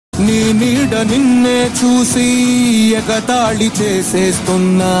నీ నీడ నిన్నే చూసి ఎగతాళి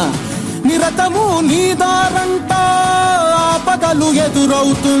చేసేస్తున్నా నిరతము నీ దారంట ఆపదలు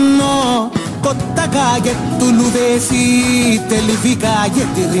ఎదురవుతున్నా కొత్తగా ఎత్తులు వేసి తెలివిగా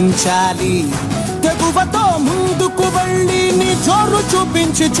ఎదిరించాలి తెగువతో ముందుకు వెళ్ళి నీ జోరు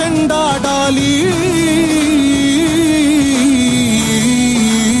చూపించి చెండాడాలి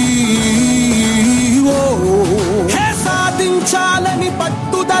సాధించాలని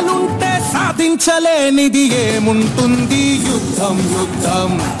పట్టుదలుంటే సాధించలేనిది ఏముంటుంది యుద్ధం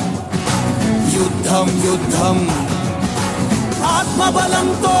యుద్ధం యుద్ధం యుద్ధం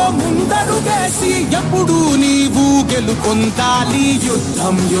ఆత్మబలంతో ముందడుగేసి ఎప్పుడు నీవు గెలుపొందాలి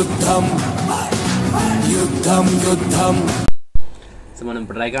యుద్ధం యుద్ధం యుద్ధం యుద్ధం. సో మనం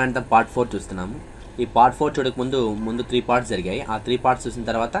ఇప్పుడు రైగా అంతా పార్ట్ 4 చూస్తున్నాము. ఈ పార్ట్ 4 చూడక ముందు 3 పార్ట్స్ జరిగాయి. ఆ 3 పార్ట్స్ చూసిన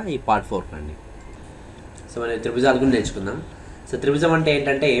తర్వాత ఈ పార్ట్ 4 రండి. సో మనం త్రిభుజాల గురించి నేర్చుకుందాం. సో త్రిభుజం అంటే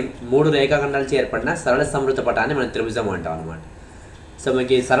ఏంటంటే 3 రేఖాఖండాలచే ఏర్పడిన సరళ సమృద్ధ పటాన్ని మనం త్రిభుజం అంటాం అనమాట. సో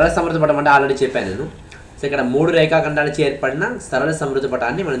మనకి సరళ సమృద్ధ పటం అంటే ఆల్రెడీ చెప్పాను నేను. సో ఇక్కడ 3 రేఖాఖండాలచే ఏర్పడిన సరళ సమృద్ధ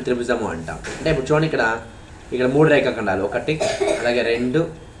పటాన్ని మనం త్రిభుజము అంటాం. అంటే ఇప్పుడు చూడండి ఇక్కడ 3 రేఖాఖండాలు 1 అలాగే 2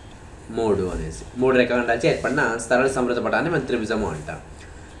 3 అనేసి 3 రేఖాఖండాలచే ఏర్పడిన సరళ సమృద్ధ పటాన్ని మనం త్రిభుజము అంటాం.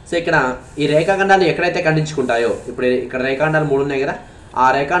 సో ఇక్కడ ఈ రేఖాఖండాలు ఎక్కడైతే ఖండించుకుంటాయో ఇప్పుడు ఇక్కడ రేఖాఖండాలు 3 ఉన్నాయి కదా, ఆ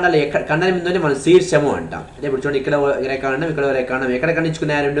రేఖాండాలు ఖండన బిందువుని మనం శీర్షము అంటాం. అంటే ఇప్పుడు చూడండి ఇక్కడ రేఖాండం ఇక్కడ రేఖాండం ఎక్కడ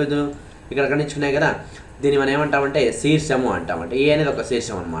ఖండించుకున్నాయి 2 ఇక్కడ ఖండించుకున్నాయి కదా, దీన్ని మనం ఏమంటామంటే శీర్షము అంటామంటే. ఏ అనేది ఒక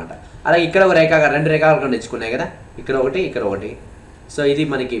శీర్షం అనమాట. అలాగే ఇక్కడ ఒక రేఖ 2 రేఖలు ఖండించుకున్నాయి కదా, ఇక్కడ ఒకటి. సో ఇది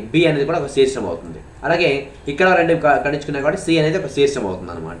మనకి బి అనేది కూడా ఒక శీర్షం అవుతుంది. అలాగే ఇక్కడ 2 ఖండించుకున్నాయి కాబట్టి సి అనేది ఒక శీర్షం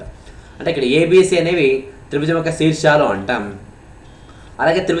అవుతుంది అనమాట. అంటే ఇక్కడ ఏబిసి అనేవి త్రిభుజం యొక్క శీర్షాలు అంటాం.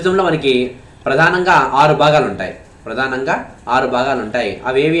 అలాగే త్రిభుజంలో మనకి ప్రధానంగా 6 భాగాలు ఉంటాయి.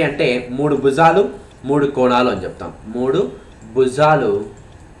 అవి ఏవి అంటే 3 భుజాలు 3 కోణాలు అని చెప్తాం. 3 భుజాలు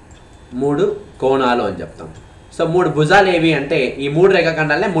 3 కోణాలు అని చెప్తాం. సో 3 భుజాలు ఏవి అంటే ఈ 3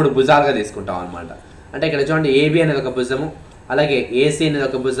 రేఖాఖండాలనే 3 భుజాలుగా తీసుకుంటాం అనమాట. అంటే ఇక్కడ చూడండి ఏబి అనేది ఒక భుజము, అలాగే ఏసీ అనేది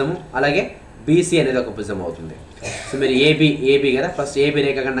ఒక భుజము, అలాగే బీసీ అనేది ఒక భుజం అవుతుంది. సో మీరు ఏబి కదా, ఫస్ట్ ఏబి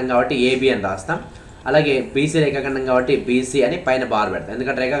రేఖాఖండం కాబట్టి ఏబి అని రాస్తాం. అలాగే బీసీ రేఖాఖండం కాబట్టి బీసీ అని పైన బార్ పెడతాం.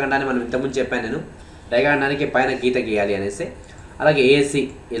 ఎందుకంటే రేఖాఖండాన్ని మనం ఇంతకుముందు చెప్పాను నేను, రేఖాఖండానికి పైన గీత గీయాలి అనేసి. అలాగే ఏసీ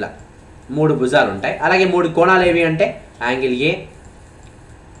ఇలా 3 భుజాలు ఉంటాయి. అలాగే 3 కోణాలు ఏవి అంటే యాంగిల్ ఏ,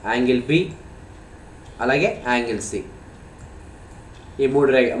 యాంగిల్ బి, అలాగే యాంగిల్ సి. ఈ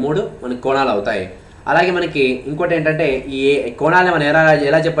 3 మనకి కోణాలు అవుతాయి. అలాగే మనకి ఇంకోటి ఏంటంటే ఈ కోణాలను మనం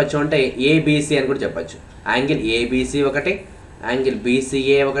ఎలా చెప్పచ్చు అంటే ఏబిసి అని కూడా చెప్పచ్చు. యాంగిల్ ఏబిసి ఒకటి, యాంగిల్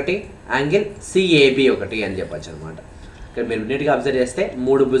బీసీఏ ఒకటి, యాంగిల్ సిఏబి ఒకటి అని చెప్పచ్చు అనమాట. ఇక్కడ మీరు నీట్గా అబ్జర్వ్ చేస్తే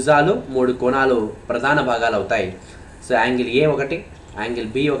 3 భుజాలు 3 కోణాలు ప్రధాన భాగాలు అవుతాయి. సో యాంగిల్ ఏ ఒకటి, యాంగిల్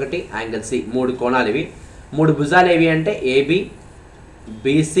బి ఒకటి, యాంగిల్ సి 3 కోణాలు ఇవి. 3 భుజాలు ఏవి అంటే ఏబి,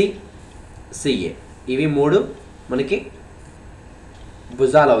 బీసీ, సిఏ. ఇవి 3 మనకి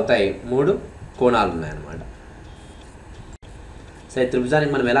భుజాలు అవుతాయి. 3 కోణాలు ఉన్నాయన్నమాట. సో ఈ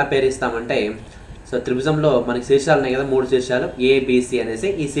త్రిభుజానికి మనం ఎలా పేరిస్తామంటే, సో త్రిభుజంలో మనకి శీర్షాలు ఉన్నాయి కదా, 3 శీర్షాలు ఏబిసి అనేసి.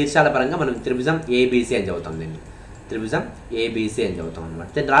 ఈ శీర్షాల పరంగా మనం త్రిభుజం ఏబిసి అని చెబుతాం. దీన్ని త్రిభుజం ఏబిసి అని చెబుతాం అనమాట.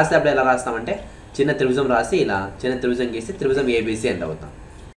 దీన్ని రాసేటప్పుడు ఎలా రాస్తామంటే చిన్న త్రిభుజం రాసి ఇలా చిన్న త్రిభుజం గీసి త్రిభుజం ఏబిసి అని చదువుతాం.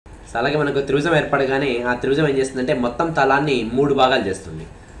 సో అలాగే మనకు త్రిభుజం ఏర్పడగానే ఆ త్రిభుజం ఏం చేస్తుందంటే మొత్తం తలాన్ని 3 భాగాలు చేస్తుంది.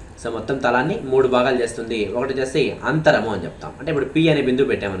 సో మొత్తం తలాన్ని 3 భాగాలు చేస్తుంది. ఒకటి చేసి అంతరము అని చెప్తాం. అంటే ఇప్పుడు పి అనే బిందువు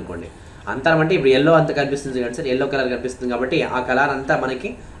పెట్టామనుకోండి, అంతరం అంటే ఇప్పుడు ఎల్లో అంతా కనిపిస్తుంది కదా సార్, ఎల్లో కలర్ కనిపిస్తుంది కాబట్టి ఆ కలర్ అంతా మనకి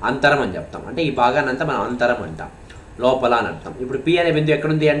అంతరం అని చెప్తాం. అంటే ఈ భాగాన్ని అంతా మనం అంతరం అంటాం, లోపల అని అర్థం. ఇప్పుడు పి అనే బిందువు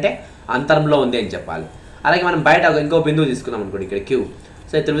ఎక్కడుంది అంటే అంతరంలో ఉంది అని చెప్పాలి. అలాగే మనం బయట ఇంకో బిందువు తీసుకున్నాం అనుకోండి, ఇక్కడ క్యూ.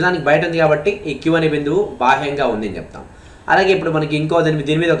 సో ఈ త్రిభుజానికి బయట ఉంది కాబట్టి ఈ క్యూ అనే బిందువు బాహ్యంగా ఉంది అని చెప్తాం. అలాగే ఇప్పుడు మనకి ఇంకో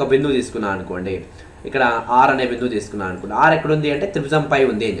దీని మీద ఒక బిందువు తీసుకున్నాం అనుకోండి, ఇక్కడ ఆర్ అనే బిందువు తీసుకున్నాం అనుకోండి, ఆర్ ఎక్కడుంది అంటే త్రిభుజం పై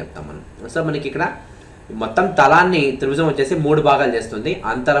ఉంది అని చెప్తాం మనం. సో మనకి ఇక్కడ మొత్తం తలాన్ని త్రిభుజం వచ్చేసి 3 భాగాలు చేస్తుంది.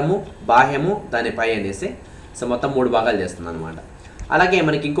 అంతరము, బాహ్యము, దానిపై అనేసి. సో మొత్తం 3 భాగాలు చేస్తుంది అనమాట. అలాగే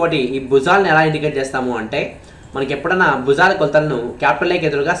మనకి ఇంకోటి ఈ భుజాలను ఎలా ఇండికేట్ చేస్తాము అంటే మనకి ఎప్పుడైనా భుజాల కొలతలను క్యాపిటల్ ఏకి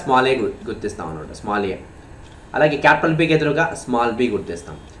ఎదురుగా స్మాల్ ఏ గుర్తిస్తాం అనమాట, స్మాల్ ఏ. అలాగే క్యాపిటల్ బికి ఎదురుగా స్మాల్ బి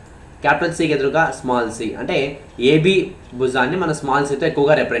గుర్తిస్తాం. క్యాపిటల్ సికి ఎదురుగా స్మాల్ సి. అంటే ఏబి భుజాన్ని మనం స్మాల్ సితో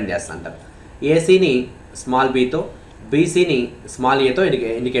ఎక్కువగా రిప్రజెంట్ చేస్తూ ఉంటాం. ఏసీని స్మాల్ బితో, బీసీని స్మాల్ ఏతో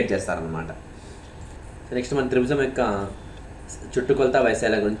ఇండికేట్ చేస్తారనమాట. నెక్స్ట్ మన త్రిభుజం యొక్క చుట్టుకొలత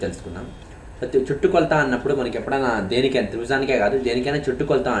వైశాల్య గురించి తెలుసుకున్నాం. చుట్టుకొలత అన్నప్పుడు మనకి ఎప్పుడైనా దేనికైనా, త్రిభుజానికే కాదు దేనికైనా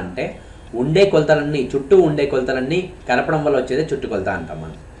చుట్టుకొలత అంటే ఉండే కొలతలన్నీ, చుట్టూ ఉండే కొలతలన్నీ కలపడం వల్ల వచ్చేది చుట్టుకొలత అంటాం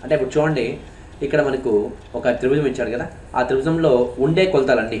మనం. అంటే ఇప్పుడు చూడండి ఇక్కడ మనకు ఒక త్రిభుజం ఇచ్చాడు కదా, ఆ త్రిభుజంలో ఉండే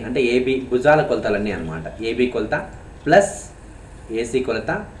కొలతలన్నీ అంటే ఏబి భుజాల కొలతలన్నీ అనమాట. ఏబి కొలత ప్లస్ ఏసీ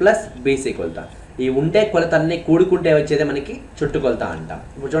కొలత ప్లస్ బీసీ కొలత, ఈ ఉండే కొలతల్ని కూడుకుంటే వచ్చేదే మనకి చుట్టుకొలత అంటాం.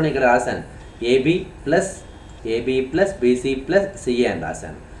 ఇప్పుడు చూడండి ఇక్కడ రాశాను AB plus BC plus CA అని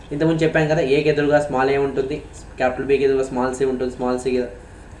రాశాను. ఇంతకుముందు చెప్పాను కదా, ఏకి ఎదురుగా స్మాల్ ఏ ఉంటుంది, క్యాపిటల్ బీకి ఎదురుగా స్మాల్ సి ఉంటుంది, స్మాల్ సి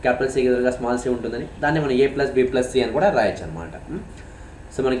క్యాపిటల్ సికి ఎదురుగా స్మాల్ సి ఉంటుందని. దాన్ని మనం ఏ ప్లస్ బి ప్లస్ సి అని కూడా రాయొచ్చు అనమాట.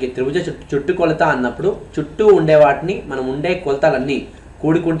 సో మనకి త్రిభుజ చుట్టుకొలత అన్నప్పుడు చుట్టూ ఉండే వాటిని మనం ఉండే కొలతలన్నీ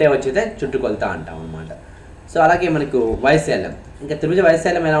కూడుకుంటే వచ్చేదే చుట్టుకొలత అంటాం అనమాట. సో అలాగే మనకు వైశాల్యం, ఇంకా త్రిభుజ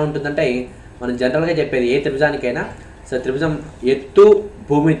వైశాల్యం ఎలా ఉంటుందంటే మనం జనరల్గా చెప్పేది ఏ త్రిభుజానికైనా. సో త్రిభుజం ఎత్తు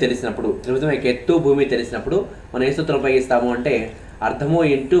భూమి తెలిసినప్పుడు, త్రిభుజం యొక్క ఎత్తు భూమి తెలిసినప్పుడు మనం ఏ సూత్రం ఉపయోగిస్తాము అంటే అర్ధము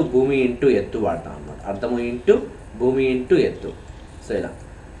ఇంటూ భూమి ఇంటూ ఎత్తు వాడతాం అనమాట. అర్ధము ఇంటూ భూమి ఇంటూ ఎత్తు. సో ఇలా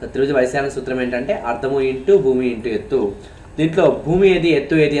త్రిభుజ వైశాల్య సూత్రం ఏంటంటే అర్ధము ఇంటూ భూమి ఇంటూ ఎత్తు. దీంట్లో భూమి ఏది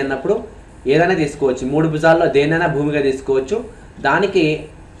ఎత్తు ఏది అన్నప్పుడు ఏదైనా తీసుకోవచ్చు, 3 భుజాల్లో దేనైనా భూమిగా తీసుకోవచ్చు, దానికి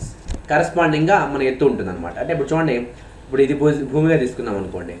కరస్పాండింగ్గా మన ఎత్తు ఉంటుంది అనమాట. అంటే ఇప్పుడు చూడండి, ఇప్పుడు ఇది భూమిగా తీసుకున్నాం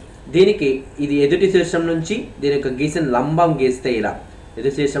అనుకోండి, దీనికి ఇది ఎదుటి శీర్షం నుంచి దీని యొక్క గీసిన లంబం గీస్తే ఇలా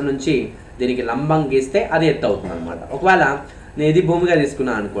ఎదుటి శీర్షం నుంచి దీనికి లంబం గీస్తే అది ఎత్తు అవుతుంది అనమాట. ఒకవేళ నేను ఇది భూమిగా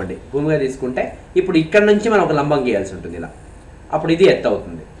తీసుకున్నాను అనుకోండి, భూమిగా తీసుకుంటే ఇప్పుడు ఇక్కడ నుంచి మనం ఒక లంబం గీయాల్సి ఉంటుంది ఇలా, అప్పుడు ఇది ఎత్తు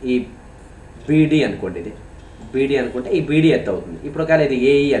అవుతుంది. ఈ బీడీ అనుకోండి, ఇది బీడీ అనుకుంటే ఈ బీడీ ఎత్తు అవుతుంది. ఇప్పుడు ఒకవేళ ఇది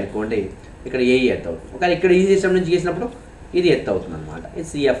ఏఈ అనుకోండి, ఇక్కడ ఏఈ ఎత్తు అవుతుంది. ఒకవేళ ఇక్కడ ఈ శీర్షం నుంచి గీసినప్పుడు ఇది ఎత్తు అవుతుంది అనమాట. ఇది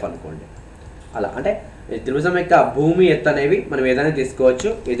సిఎఫ్ అనుకోండి. అలా అంటే త్రిభుజం యొక్క భూమి ఎత్తు అనేవి మనం ఏదైనా తీసుకోవచ్చు,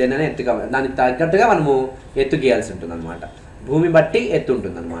 ఏదైనా ఎత్తు కావాలి, దానికి తగ్గట్టుగా మనము ఎత్తు గీయాల్సి ఉంటుంది అనమాట. భూమి బట్టి ఎత్తు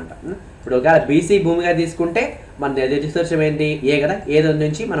ఉంటుంది అనమాట. ఇప్పుడు ఒకవేళ బీసీ భూమిగా తీసుకుంటే మన ఎదుటి శీర్షం ఏంటి ఏ కదా, ఏదో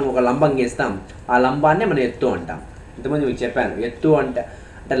నుంచి మనం ఒక లంబం గీస్తాం, ఆ లంబాన్ని మనం ఎత్తు అంటాం. ఇంతకుముందు మీకు చెప్పాను, ఎత్తు అంటే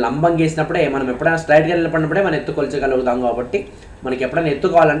లంబం గీసినప్పుడే మనం ఎప్పుడైనా స్ట్రైట్గా నిలబడినప్పుడే మనం ఎత్తు కొలిచగలుగుతాం. కాబట్టి మనకి ఎప్పుడైనా ఎత్తు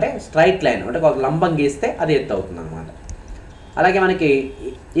కావాలంటే స్ట్రైట్ లైన్ అంటే ఒక లంబం గీస్తే అది ఎత్తు అవుతుంది అనమాట. అలాగే మనకి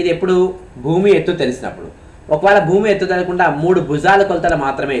ఇది ఎప్పుడు భూమి ఎత్తు తెలిసినప్పుడు. ఒకవేళ భూమి ఎత్తు తెలియకుండా 3 భుజాల కొలతలు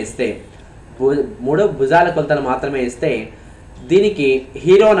మాత్రమే ఇస్తే, 3 భుజాల కొలతలు మాత్రమే ఇస్తే దీనికి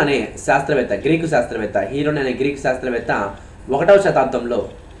హీరోన్ అనే శాస్త్రవేత్త, గ్రీకు శాస్త్రవేత్త, హీరోన్ అనే గ్రీకు శాస్త్రవేత్త 1వ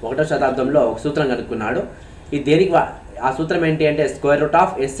శతాబ్దంలో ఒక సూత్రం కనుక్కున్నాడు. ఇది దేనికి ఆ సూత్రం ఏంటి అంటే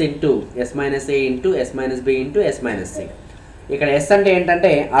 √S into S minus A into S minus B into S minus C. ఇక్కడ ఎస్ అంటే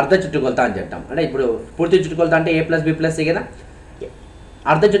ఏంటంటే అర్ధ చుట్టుకొలత అని చెప్తాం. అంటే ఇప్పుడు పూర్తి చుట్టుకొలత అంటే A plus B plus C కదా,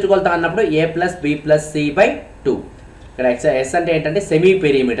 అర్ధ చుట్టుకొలత అన్నప్పుడు A plus B plus C/2. ఇక్కడ ఎస్ అంటే ఏంటంటే సెమీ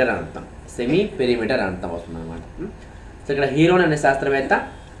పెరిమీటర్ అని అర్థం, సెమీ పెరిమీటర్ అని అర్థం అవుతుంది అనమాట. సో ఇక్కడ హీరోన్ అనే శాస్త్రవేత్త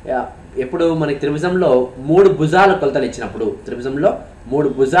ఎప్పుడు మనకి త్రిభుజంలో 3 భుజాల కొలతలు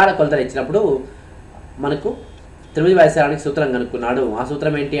ఇచ్చినప్పుడు మనకు త్రిభుజ వైశాల్యానికి సూత్రం కనుక్కున్నాడు. ఆ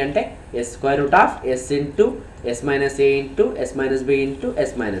సూత్రం ఏంటి అంటే S into S minus A into S minus B into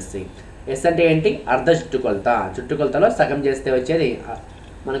S minus C. Yes అంటే ఏంటి అర్ధ చుట్టుకొలత, చుట్టుకొలతలో సగం చేస్తే వచ్చేది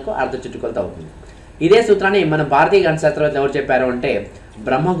మనకు అర్ధ చుట్టుకొలత అవుతుంది. ఇదే సూత్రాన్ని మన భారతీయ గణిత శాస్త్రవేత్తలు ఎవరు చెప్పారు అంటే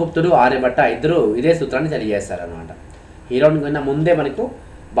బ్రహ్మగుప్తుడు, ఆర్యభట్ట ఇద్దరు ఇదే సూత్రాన్ని తెలియజేస్తారనమాట. హీరోన్ కన్నా ముందే మనకు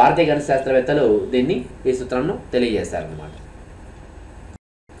భారతీయ గణిత శాస్త్రవేత్తలు ఈ సూత్రాన్ని తెలియజేశారనమాట.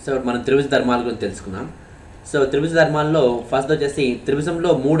 సో మనం త్రిభుజ ధర్మాల గురించి తెలుసుకున్నాం. సో త్రిభుజ ధర్మాల్లో ఫస్ట్ వచ్చేసి త్రిభుజంలో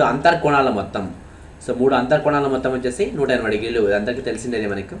 3 అంతర్కోణాల మొత్తం. సో 3 అంతర్కోణాల మొత్తం వచ్చేసి 180 డిగ్రీలు, అందరికీ తెలిసిందేది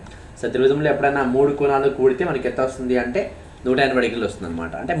మనకు. సో త్రిభుజంలో ఎప్పుడైనా 3 కోణాలు కూడితే మనకి ఎంత వస్తుంది అంటే 180 డిగ్రీలు వస్తుంది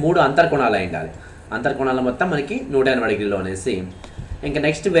అనమాట. అంటే 3 అంతర్కోణాలు అయి ఉండాలి. అంతర్కోణాల మొత్తం మనకి 180 డిగ్రీలు అనేసి. ఇంకా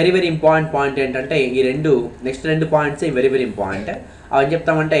next very very important point ఏంటంటే నెక్స్ట్ రెండు పాయింట్స్ వెరీ వెరీ ఇంపార్టెంట్. అవి ఏం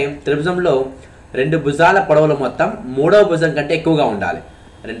చెప్తామంటే త్రిభుజంలో 2 భుజాల పొడవుల మొత్తం 3వ భుజం కంటే ఎక్కువగా ఉండాలి.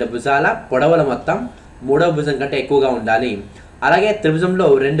 2 భుజాల పొడవుల మొత్తం 3వ భుజం కంటే ఎక్కువగా ఉండాలి. అలాగే త్రిభుజంలో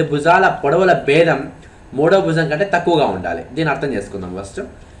 2 భుజాల పొడవుల భేదం 3వ భుజం కంటే తక్కువగా ఉండాలి. దీన్ని అర్థం చేసుకుందాం ఫస్ట్.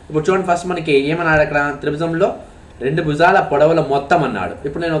 ఇప్పుడు చూడండి, ఫస్ట్ మనకి ఏమన్నాడు అక్కడ, త్రిభుజంలో 2 భుజాల పొడవుల మొత్తం అన్నాడు.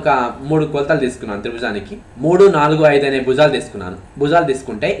 ఇప్పుడు నేను ఒక 3 కొలతలు తీసుకున్నాను త్రిభుజానికి, 3, 4, 5 అనే భుజాలు తీసుకున్నాను. భుజాలు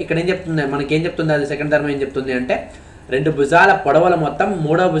తీసుకుంటే ఇక్కడ ఏం చెప్తుంది, మనకి ఏం చెప్తుంది, అది సెకండ్ ధర్మం ఏం చెప్తుంది అంటే 2 భుజాల పొడవుల మొత్తం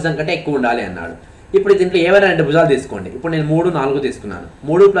 3వ భుజం కంటే ఎక్కువ ఉండాలి అన్నాడు. ఇప్పుడు దీంట్లో ఏవైనా 2 భుజాలు తీసుకోండి. ఇప్పుడు నేను 3, 4 తీసుకున్నాను.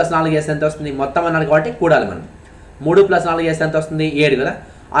 3 + 4 చేస్తే ఎంత వస్తుంది, మొత్తం అన్నాడు కాబట్టి కూడాలి మనం. 3 + 4 చేస్తే ఎంత వస్తుంది, 7 కదా.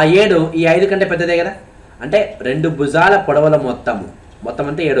 ఆ 7 ఈ 5 కంటే పెద్దదే కదా. అంటే 2 భుజాల పొడవుల మొత్తం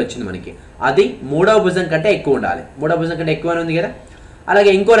అంటే 7 వచ్చింది మనకి. అది 3వ భుజం కంటే ఎక్కువ ఉండాలి. 3వ భుజం కంటే ఎక్కువ ఉంది కదా.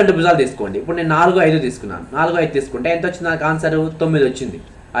 అలాగే ఇంకో 2 భుజాలు తీసుకోండి. ఇప్పుడు నేను 4, 5 తీసుకున్నాను. 4, 5 తీసుకుంటే ఎంత వచ్చింది నాకు ఆన్సర్, 9 వచ్చింది.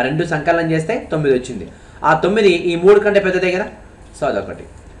 ఆ 2 సంకలనం చేస్తే 9 వచ్చింది. ఆ 9 ఈ 3 కంటే పెద్దదే కదా. సో అదొకటి.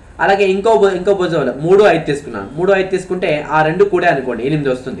 అలాగే ఇంకో భుజం 3, 5 తీసుకున్నాను. 3, 5 తీసుకుంటే ఆ 2 కూడా అనుకోండి 8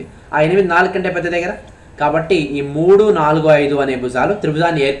 వస్తుంది. ఆ 8 4 కంటే పెద్దదే కదా. కాబట్టి ఈ 3, 4, 5 అనే భుజాలు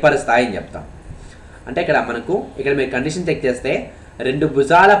త్రిభుజాన్ని ఏర్పరుస్తాయని చెప్తాం. అంటే ఇక్కడ మీరు కండిషన్ చెక్ చేస్తే 2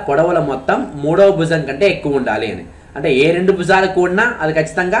 భుజాల పొడవుల మొత్తం 3వ భుజం కంటే ఎక్కువ ఉండాలి అని. అంటే ఏ 2 భుజాలు కూడినా అది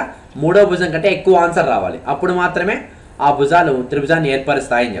ఖచ్చితంగా 3వ భుజం కంటే ఎక్కువ ఆన్సర్ రావాలి. అప్పుడు మాత్రమే ఆ భుజాలు త్రిభుజాన్ని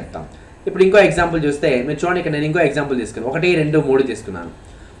ఏర్పరుస్తాయని చెప్తాం. ఇప్పుడు ఇంకో ఎగ్జాంపుల్ చూస్తే మీరు చూడండి, ఇక్కడ నేను ఇంకో ఎగ్జాంపుల్ తీసుకున్నాను. 1, 2, 3 తీసుకున్నాను.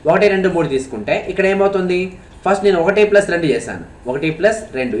 1, 2, 3 తీసుకుంటే ఇక్కడ ఏమవుతుంది, ఫస్ట్ నేను 1 + 2 చేశాను. 1 +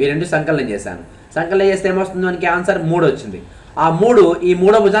 2 ఈ రెండు సంకలనం చేశాను. సంకలనం చేస్తే ఏమొస్తుంది, మనకి ఆన్సర్ 3 వచ్చింది. ఆ 3 ఈ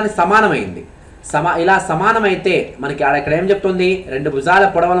మూడో భుజానికి సమానమైంది. ఇలా సమానమైతే మనకి ఇక్కడ ఏం చెప్తుంది, 2 భుజాల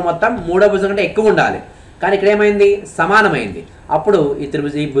పొడవులు మొత్తం మూడో భుజం కంటే ఎక్కువ ఉండాలి. కానీ ఇక్కడ ఏమైంది, సమానమైంది. అప్పుడు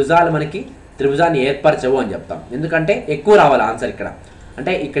ఈ భుజాలు మనకి త్రిభుజాన్ని ఏర్పరచవు అని చెప్తాం. ఎందుకంటే ఎక్కువ రావాలి ఆన్సర్ ఇక్కడ.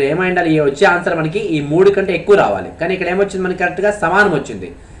 అంటే ఇక్కడ ఏమైండాలి, వచ్చే ఆన్సర్ మనకి ఈ 3 కంటే ఎక్కువ రావాలి. కానీ ఇక్కడ ఏమొచ్చింది, మనకి కరెక్ట్గా సమానం వచ్చింది.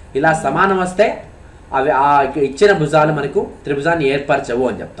 ఇలా సమానం వస్తే అవి ఇచ్చిన భుజాలు మనకు త్రిభుజాన్ని ఏర్పరచవు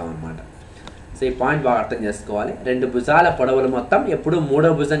అని చెప్తాం అనమాట. సో ఈ పాయింట్ బాగా అర్థం చేసుకోవాలి. 2 భుజాల పొడవులు మొత్తం ఎప్పుడు మూడో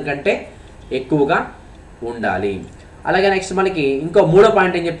భుజం కంటే ఎక్కువగా ఉండాలి. అలాగే నెక్స్ట్ మనకి ఇంకో మూడో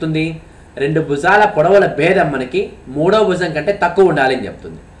పాయింట్ ఏం చెప్తుంది, 2 భుజాల పొడవుల భేదం మనకి మూడో భుజం కంటే తక్కువ ఉండాలి అని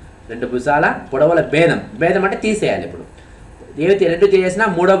చెప్తుంది. 2 భుజాల పొడవుల భేదం అంటే తీసేయాలి. ఇప్పుడు ఏవైతే 2 చేసినా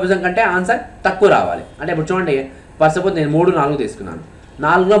మూడో భుజం కంటే ఆన్సర్ తక్కువ రావాలి. అంటే ఇప్పుడు చూడండి, సపోజ్ నేను 3, 4 తీసుకున్నాను.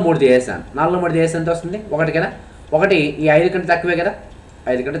 4లో 3 చేసాను. 4లో 3 చేస్తే ఎంత వస్తుంది, 1 కదా. 1 ఈ 5 కంటే తక్కువే కదా,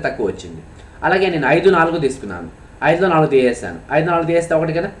 5 కంటే తక్కువ వచ్చింది. అలాగే నేను 5, 4 తీసుకున్నాను. 5లో 4 చేసాను. 5, 4 చేస్తే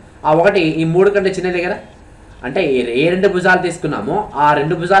 1 కదా. ఆ 1 ఈ 3 కంటే చిన్నదే కదా. అంటే ఏ 2 భుజాలు తీసుకున్నామో ఆ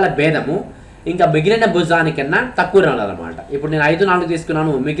 2 భుజాల భేదము ఇంకా మిగిలిన భుజానికన్నా తక్కువ రావాలన్నమాట. ఇప్పుడు నేను 5, 4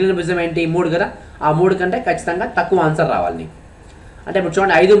 తీసుకున్నాను. మిగిలిన భుజం ఏంటి, 3 కదా. ఆ 3 కంటే ఖచ్చితంగా తక్కువ ఆన్సర్ రావాలి నీకు. అంటే ఇప్పుడు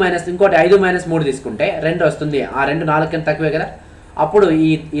చూడండి, 5 - ఇంకోటి 5 - 3 తీసుకుంటే 2 వస్తుంది. ఆ 2 4 కంటే తక్కువే కదా. అప్పుడు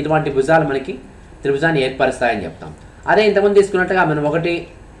ఇటువంటి భుజాలు మనకి త్రిభుజాన్ని ఏర్పరుస్తాయని చెప్తాం. అదే ఇంతకుముందు తీసుకున్నట్టుగా మనం 1,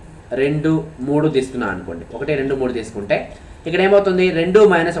 2, 3 తీసుకున్నాం అనుకోండి. 1, 2, 3 తీసుకుంటే ఇక్కడ ఏమవుతుంది, 2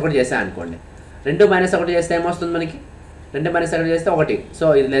 - 1 చేసాం అనుకోండి. 2 - 1 చేస్తే ఏమొస్తుంది మనకి, 2 - 1 చేస్తే 1. సో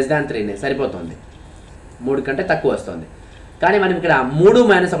ఇది <3 సరిపోతుంది, 3 కంటే తక్కువ వస్తుంది. కానీ మనం ఇక్కడ 3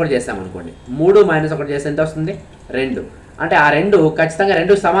 - 1 చేస్తాం అనుకోండి. 3 - 1 చేస్తే ఎంత వస్తుంది, 2. అంటే ఆ 2 ఖచ్చితంగా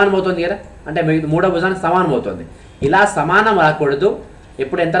 2 సమానం అవుతుంది కదా. అంటే మూడో భుజానికి సమానం అవుతుంది. ఇలా సమానం రాకూడదు.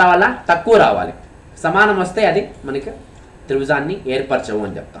 ఎప్పుడు ఎంత రావాలా, తక్కువ రావాలి. సమానం వస్తే అది మనకి త్రిభుజాన్ని ఏర్పరచవు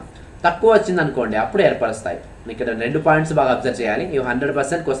అని చెప్తాం. తక్కువ వచ్చింది అనుకోండి, అప్పుడు ఏర్పరుస్తాయి. ఇక్కడ 2 పాయింట్స్ బాగా అబ్జర్వ్ చేయాలి. ఇవి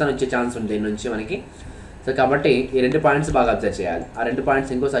 100% క్వశ్చన్ వచ్చే ఛాన్స్ ఉంది దీని నుంచి మనకి. సో కాబట్టి ఈ 2 పాయింట్స్ బాగా అబ్జర్వ్ చేయాలి. ఆ 2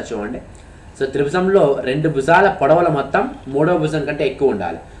 పాయింట్స్ ఇంకోసారి చూడండి. సో త్రిభుజంలో 2 భుజాల పొడవుల మొత్తం మూడో భుజం కంటే ఎక్కువ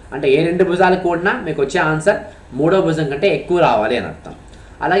ఉండాలి. అంటే ఏ 2 భుజాలు కూడినా మీకు వచ్చే ఆన్సర్ మూడో భుజం కంటే ఎక్కువ రావాలి అని అర్థం.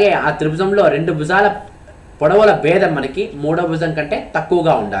 అలాగే ఆ త్రిభుజంలో 2 భుజాల పొడవుల భేదం మనకి మూడో భుజం కంటే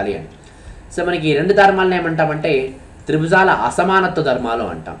తక్కువగా ఉండాలి అని. సో మనకి ఈ 2 ధర్మాలను ఏమంటామంటే త్రిభుజాల అసమానత్వ ధర్మాలు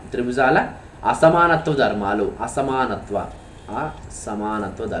అంటాం. త్రిభుజాల అసమానత్వ ధర్మాలు, అసమానత్వ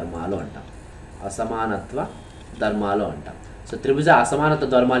ధర్మాలు అంటాం. అసమానత్వ ధర్మాలు అంటాం. సో త్రిభుజ అసమానత్వ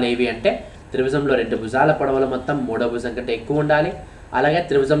ధర్మాలు ఏవి అంటే, త్రిభుజంలో 2 భుజాల పొడవుల మొత్తం మూడో భుజం కంటే ఎక్కువ ఉండాలి. అలాగే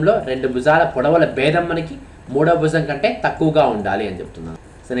త్రిభుజంలో 2 భుజాల పొడవుల భేదం మనకి మూడో భుజం కంటే తక్కువగా ఉండాలి అని చెప్తున్నాం.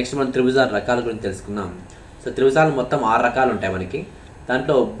 సో నెక్స్ట్ మనం త్రిభుజాల రకాల గురించి తెలుసుకుందాం. సో త్రిభుజాలు మొత్తం 6 రకాలు ఉంటాయి మనకి.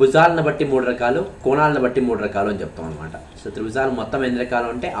 దాంట్లో భుజాలను బట్టి 3 రకాలు, కోణాలను బట్టి 3 రకాలు అని చెప్తాం అనమాట. సో త్రిభుజాలు మొత్తం ఎన్ని రకాలు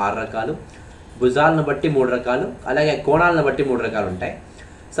అంటే 6 రకాలు. భుజాలను బట్టి 3 రకాలు, అలాగే కోణాలను బట్టి 3 రకాలు ఉంటాయి.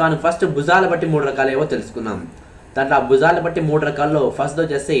 సో మనం ఫస్ట్ భుజాలు బట్టి 3 రకాలు ఏవో తెలుసుకున్నాం. దాంట్లో ఆ భుజాలను బట్టి 3 రకాల్లో ఫస్ట్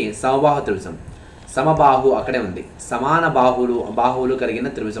వచ్చేసి సమబాహు త్రిభుజం. సమబాహు అక్కడే ఉంది. సమాన బాహువులు కలిగిన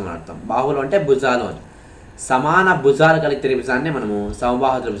త్రిభుజం అని అర్థం. బాహువులు అంటే భుజాలు అని. సమాన భుజాలు కలిగిన త్రిభుజాన్ని మనము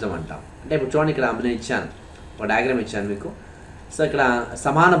సమబాహు త్రిభుజం అంటాం. అంటే ఇప్పుడు చూడండి, ఇక్కడ నేను ఇచ్చాను ఒక డయాగ్రామ్ ఇచ్చాను మీకు. సో ఇక్కడ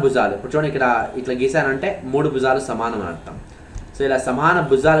సమాన భుజాలు, ఇప్పుడు చూడండి ఇక్కడ ఇట్లా గీసానంటే 3 భుజాలు సమానం అని అర్థం. సో ఇలా సమాన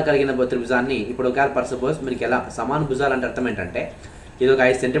భుజాలు కలిగిన త్రిభుజాన్ని ఇప్పుడు ఒకవేళ ఫర్ సపోజ్ మీకు ఎలా సమాన భుజాలు అంటే అర్థం ఏంటంటే, ఇది ఒక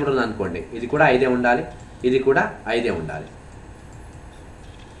 5 సెంటీమీటర్లు ఉంది అనుకోండి, ఇది కూడా 5 ఉండాలి, ఇది కూడా 5 ఉండాలి.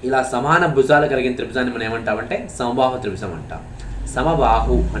 ఇలా సమాన భుజాలు కలిగిన త్రిభుజాన్ని మనం ఏమంటామంటే సమబాహు త్రిభుజం అంటాం.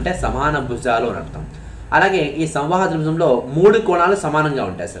 సమబాహు అంటే సమాన భుజాలు అని అర్థం. అలాగే ఈ సమబాహు త్రిభుజంలో 3 కోణాలు సమానంగా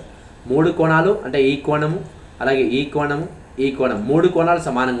ఉంటాయి సార్. 3 కోణాలు అంటే ఈ కోణము, అలాగే ఈ కోణము, ఈ కోణం, 3 కోణాలు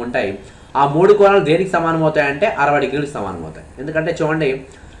సమానంగా ఉంటాయి. ఆ 3 కోణాలు దేనికి సమానం అవుతాయంటే 60 డిగ్రీలకు సమానం అవుతాయి. ఎందుకంటే చూడండి,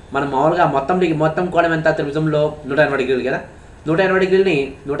 మనం మామూలుగా మొత్తం కోణం ఎంత త్రిభుజంలో 180 డిగ్రీలు కదా. 180 డిగ్రీలని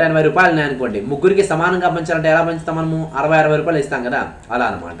 180 రూపాయలు అనుకోండి, ముగ్గురికి సమానంగా పంచాలంటే ఎలా పంచుతాం మనము, 60 రూపాయలు ఇస్తాం కదా, అలా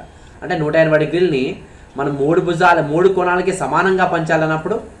అనమాట. అంటే 180 డిగ్రీలని మనం 3 కోణాలకి సమానంగా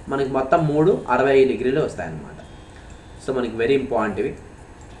పంచాలన్నప్పుడు మనకి మొత్తం 60 డిగ్రీలు వస్తాయన్నమాట. సో మనకి వెరీ ఇంపార్టెంట్ ఇవి.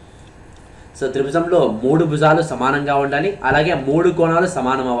 సో త్రిభుజంలో 3 భుజాలు సమానంగా ఉండాలి, అలాగే 3 కోణాలు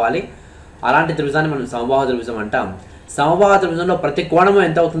సమానం అవ్వాలి. అలాంటి త్రిభుజాన్ని మనం సమబాహు త్రిభుజం అంటాం. సమబాహు త్రిభుజంలో ప్రతి కోణము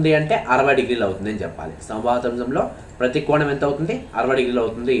ఎంత అవుతుంది అంటే 60 డిగ్రీలు అవుతుంది అని చెప్పాలి. సమబాహు త్రిభుజంలో ప్రతి కోణం ఎంత అవుతుంది, 60 డిగ్రీలు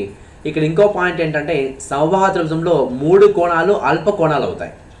అవుతుంది. ఇక్కడ ఇంకో పాయింట్ ఏంటంటే, సమబాహు త్రిభుజంలో 3 కోణాలు అల్ప కోణాలు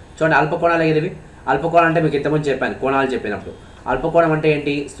అవుతాయి. చూడండి, అల్ప కోణాలు ఏది? అల్ప కోణం అంటే మీకు ఇంతకుముందు చెప్పాను కోణాలు చెప్పినప్పుడు. అల్పకోణం అంటే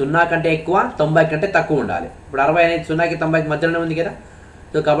ఏంటి, 0 కంటే ఎక్కువ, 90 కంటే తక్కువ ఉండాలి. ఇప్పుడు 60 అనేది 0కి 90కి మధ్యలోనే ఉంది కదా.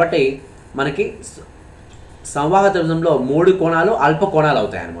 సో కాబట్టి మనకి సమబాహు త్రిభుజంలో 3 కోణాలు అల్ప కోణాలు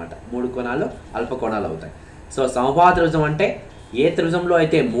అవుతాయి అన్నమాట. 3 కోణాలు అల్ప కోణాలు అవుతాయి. సో సమబాహు త్రిభుజం అంటే ఏ త్రిభుజంలో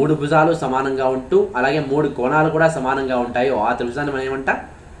అయితే 3 భుజాలు సమానంగా ఉంటూ అలాగే 3 కోణాలు కూడా సమానంగా ఉంటాయో ఆ త్రిభుజాన్ని మనం ఏమంటాం?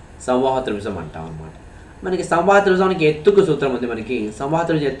 సమబాహు త్రిభుజం అంటాం అన్నమాట. మనకి సమబాహు త్రిభుజానికి ఎత్తుకు సూత్రం ఉంది. మనకి సమబాహు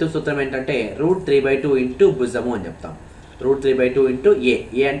త్రిభుజం ఎత్తుకు సూత్రం ఏంటంటే √3/2 ఇంటూ భుజము అని చెప్తాం. √3/2 ఇంటూ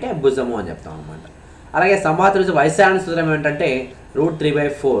ఏ అంటే భుజము అని చెప్తాం అన్నమాట. అలాగే సమబాహు త్రిభుజం వైశాల్య సూత్రం ఏంటంటే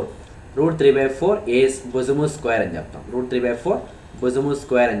 √3/4 ఏ భుజము స్క్వేర్ అని చెప్తాం. √3/4 భుజము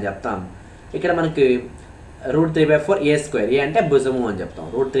స్క్వేర్ అని చెప్తాం. ఇక్కడ మనకి √3/4 ఏ స్క్వేర్, ఏ అంటే భుజము అని చెప్తాం.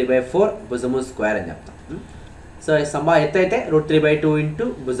 √3/4 భుజము స్క్వేర్ అని చెప్తాం. సో ఎత్తు అయితే √3/2 ఇంటూ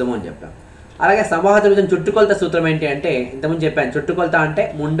భుజము అని చెప్పాం. అలాగే సమబాహు త్రిభుజం చుట్టుకొలత సూత్రం ఏంటి అంటే ఇంతకుముందు చెప్పాను. చుట్టుకొలత అంటే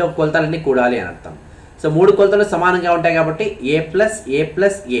 3 కొలతలన్నీ కూడాలి అని అర్థం. సో 3 కొలతలు సమానంగా ఉంటాయి కాబట్టి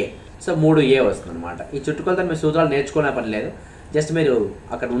a+a+a, సో 3a వస్తుంది అనమాట. ఈ చుట్టుకొలతలు మీరు సూత్రాలు నేర్చుకునే పని లేదు. జస్ట్ మీరు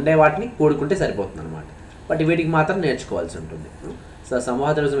అక్కడ ఉండే వాటిని కూడుకుంటే సరిపోతుంది అనమాట. బట్ వీటికి మాత్రం నేర్చుకోవాల్సి ఉంటుంది. సో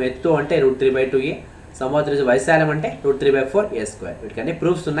సమబాహు త్రిభుజం ఎత్తు అంటే √3/2a, సమబాహు త్రిభుజం వైశాల్యం అంటే √3/4 a స్క్వేర్. వీటికన్నీ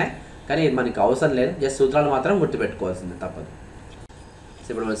ప్రూఫ్స్ ఉన్నాయి కానీ మనకి అవసరం లేదు. జస్ట్ సూత్రాలు మాత్రం గుర్తుపెట్టుకోవాల్సింది, తప్పదు. సో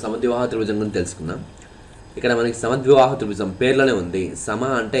ఇప్పుడు మనం సమద్విబాహు త్రిభుజం గురించి తెలుసుకుందాం. ఇక్కడ మనకి సమద్విబాహు త్రిభుజం పేర్లోనే ఉంది. సమ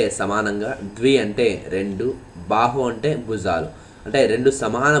అంటే సమానంగా, ద్వి అంటే 2, బాహు అంటే భుజాలు. అంటే 2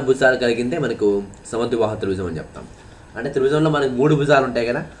 సమాన భుజాలు కలిగిందే మనకు సమద్విబాహు త్రిభుజం అని చెప్తాం. అంటే త్రిభుజంలో మనకి 3 భుజాలు ఉంటాయి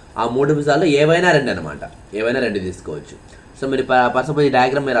కదా, ఆ 3 భుజాల్లో ఏవైనా 2 అనమాట. ఏవైనా 2 తీసుకోవచ్చు. సో మీరు సపోజ్ ఈ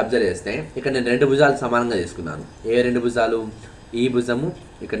డయాగ్రామ్ మీరు అబ్జర్వ్ చేస్తే ఇక్కడ నేను 2 భుజాలు సమానంగా తీసుకున్నాను. ఏ 2 భుజాలు? ఈ భుజము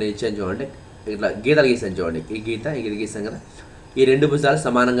ఇక్కడ నేను ఇచ్చాను చూడండి, ఇట్లా గీతలు గీసాను చూడండి, ఈ గీత ఇది గీసాం కదా, ఈ 2 భుజాలు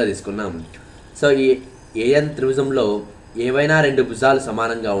సమానంగా తీసుకున్నాం. సో ఈ త్రిభుజంలో ఏవైనా 2 భుజాలు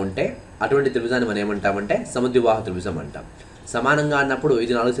సమానంగా ఉంటే అటువంటి త్రిభుజాన్ని మనం ఏమంటామంటే సమద్విబాహు త్రిభుజం అంటాం. సమానంగా అన్నప్పుడు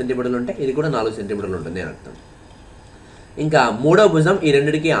ఇది 4 సెంటీమీటర్లు ఉంటే ఇది కూడా 4 సెంటీమీటర్లు ఉంటుంది అని అర్థం. ఇంకా మూడో భుజం ఈ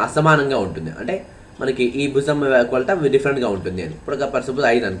రెండిటికి అసమానంగా ఉంటుంది. అంటే మనకి ఈ భుజం కొలత డిఫరెంట్గా ఉంటుంది అని. ఇప్పుడు ఫర్ సపోజ్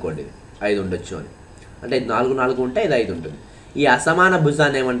 5 అనుకోండి, ఇది 5 ఉండొచ్చు అని. అంటే 4 ఉంటే ఇది 5 ఉంటుంది. ఈ అసమాన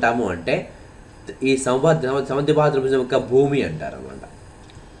భుజాన్ని ఏమంటాము అంటే ఈ సమద్విబాహు త్రిభుజం యొక్క భూమి అంటారు అన్నమాట.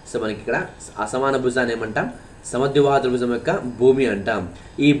 సో మనకి ఇక్కడ అసమాన భుజాన్ని ఏమంటాం? సమద్విబాహు త్రిభుజం యొక్క భూమి అంటాం.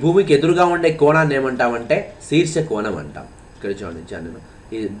 ఈ భూమికి ఎదురుగా ఉండే కోణాన్ని ఏమంటామంటే శీర్ష కోణం అంటాం. ఇక్కడ చూడండి, నేను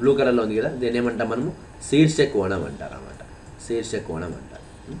ఈ బ్లూ కలర్లో ఉంది కదా, దీన్ని ఏమంటాం మనము? శీర్ష కోణం అంటారు అన్నమాట. శీర్ష కోణం అంటారు.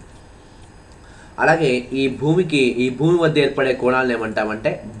 అలాగే ఈ భూమి వద్ద ఏర్పడే కోణాలను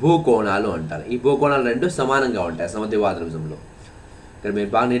ఏమంటామంటే భూకోణాలు అంటారు. ఈ భూకోణాలు 2 సమానంగా ఉంటాయి సమద్విబాహు త్రిభుజంలో. ఇక్కడ మీరు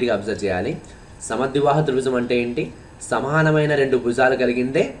బాగా నీట్గా అబ్జర్వ్ చేయాలి. సమద్విబాహు త్రిభుజం అంటే ఏంటి? సమానమైన 2 భుజాలు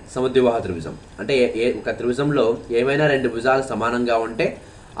కలిగిందే సమద్విబాహు త్రిభుజం. అంటే ఒక త్రిభుజంలో ఏమైనా 2 భుజాలు సమానంగా ఉంటే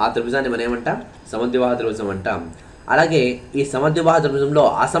ఆ త్రిభుజాన్ని మనం ఏమంటాం? సమద్విబాహు త్రిభుజం అంటాం. అలాగే ఈ సమద్విబాహు త్రిభుజంలో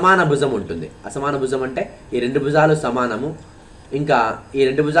అసమాన భుజం ఉంటుంది. అసమాన భుజం అంటే ఈ 2 భుజాలు సమానము, ఇంకా ఈ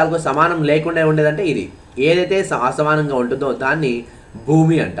 2 భుజాలకు సమానం లేకుండా ఉండేదంటే ఇది. ఏదైతే అసమానంగా ఉంటుందో దాన్ని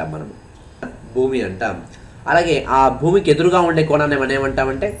భూమి అంటాం మనము, భూమి అంటాం. అలాగే ఆ భూమికి ఎదురుగా ఉండే కోణాన్ని మనం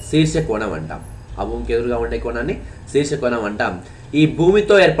ఏమంటామంటే శీర్ష కోణం అంటాం. ఆ భూమికి ఎదురుగా ఉండే కోణాన్ని శీర్ష కోణం అంటాం. ఈ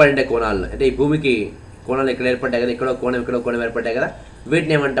భూమితో ఏర్పడే కోణాలు, అంటే ఈ భూమికి కోణాలు ఇక్కడ ఏర్పడ్డాయి కదా, ఇక్కడో కోణం ఏర్పడ్డాయి కదా,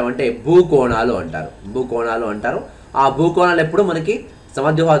 వీటిని ఏమంటామంటే భూకోణాలు అంటారు. భూకోణాలు అంటారు. ఆ భూకోణాలు ఎప్పుడు మనకి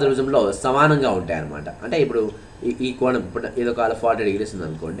సమద్విబాహు త్రిభుజంలో సమానంగా ఉంటాయి అన్నమాట. అంటే ఇప్పుడు ఈ కోణం ఇప్పుడు ఇది 40 degrees ఉంది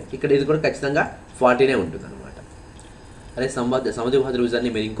అనుకోండి, ఇక్కడ ఇది కూడా ఖచ్చితంగా 40 ఉంటుంది అనమాట. అదే సమద్విబాహు త్రిభుజాన్ని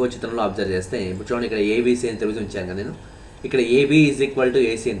మీరు ఇంకో చిత్రంలో అబ్జర్వ్ చేస్తే ఇప్పుడు చూడండి, ఇక్కడ ఏబీసీ అని త్రిభుజం ఇచ్చాను కదా నేను. ఇక్కడ AB =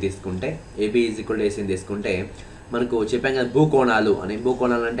 AC అని తీసుకుంటే, AB = AC అని తీసుకుంటే మనకు చెప్పాం కదా భూకోణాలు అని.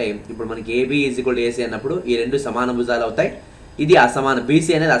 భూకోణాలు అంటే ఇప్పుడు మనకి AB = AC అన్నప్పుడు ఈ 2 సమాన భుజాలు అవుతాయి. ఇది అసమాన, BC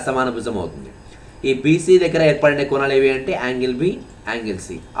అనేది అసమాన భుజం అవుతుంది. ఈ BC దగ్గర ఏర్పడిన కోణాలు ఏవి అంటే యాంగిల్ B, యాంగిల్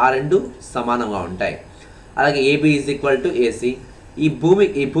C, ఆ 2 సమానంగా ఉంటాయి. అలాగే AB = AC. ఈ భూమి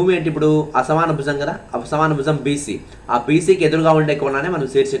ఏంటి? ఇప్పుడు అసమాన భుజం కదా, అసమాన భుజం BC. ఆ BCకి ఎదురుగా ఉండే కోణాన్ని మనం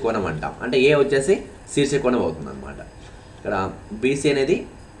శీర్ష కోణం అంటాం. అంటే A వచ్చేసి శీర్ష కోణం అవుతుంది అనమాట. ఇక్కడ BC అనేది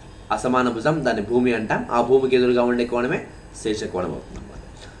అసమాన భుజం, దాన్ని భూమి అంటాం. ఆ భూమికి ఎదురుగా ఉండే కోణమే శీర్ష కోణం అవుతుంది అనమాట.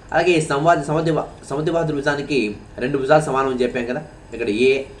 అలాగే ఈ సమద్విబాహు త్రిభుజానికి 2 భుజాలు సమానం అని చెప్పాం కదా, ఇక్కడ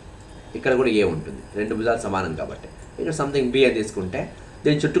A, ఇక్కడ కూడా A ఉంటుంది. 2 భుజాలు సమానం కాబట్టి ఇక్కడ సంథింగ్ B అని తీసుకుంటే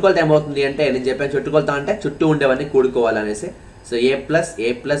దీని చుట్టుకొలత ఏమవుతుంది అంటే, నేను చెప్పాను చుట్టుకొలత అంటే చుట్టూ ఉండేవన్నీ కూడుకోవాలనేసి. సో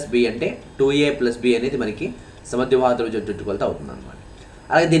A+A+B అంటే 2A+B అనేది మనకి సమద్విబాహు త్రిభుజం చుట్టుకొలత అవుతుంది అనమాట.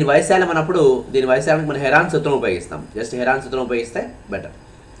 అలాగే దీని వైశాల్యం అన్నప్పుడు దీని వైశాల్యానికి మనం హెరాన్ సూత్రం ఉపయోగిస్తాం. జస్ట్ హెరాన్ సూత్రం ఉపయోగిస్తే బెటర్.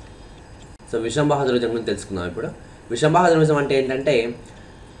 సో విషంబాహు త్రిభుజం గురించి తెలుసుకుందాం ఇప్పుడు. విషంబాహు త్రిభుజం అంటే ఏంటంటే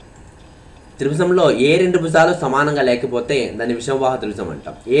త్రిభుజంలో ఏ 2 భుజాలు సమానంగా లేకపోతే దాన్ని విషంబాహు త్రిభుజం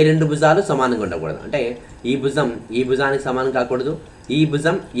అంటాం. ఏ 2 భుజాలు సమానంగా ఉండకూడదు. అంటే ఈ భుజం ఈ భుజానికి సమానం కాకూడదు, ఈ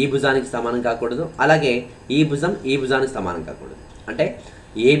భుజం ఈ భుజానికి సమానం కాకూడదు, అలాగే ఈ భుజం ఈ భుజానికి సమానం కాకూడదు. అంటే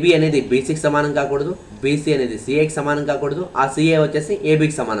ఏబీ అనేది బీసీకి సమానం కాకూడదు, బీసీ అనేది సిఏకి సమానం కాకూడదు, ఆ సిఏ వచ్చేసి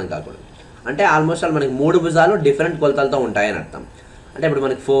ఏబీకి సమానం కాకూడదు. అంటే ఆల్మోస్ట్ ఆల్ మనకి 3 భుజాలు డిఫరెంట్ కొలతలతో ఉంటాయని అర్థం. అంటే ఇప్పుడు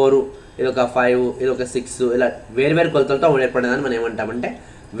మనకి 4, ఇది ఒక 5, ఇది ఒక 6 ఇలా వేరు కొలతలతో ఏర్పడేదాన్ని మనం ఏమంటామంటే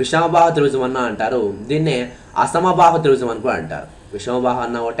విషమబాహు త్రిభుజం అన్న అంటారు. దీన్నే అసమబాహు త్రిభుజం అని కూడా అంటారు. విషమబాహు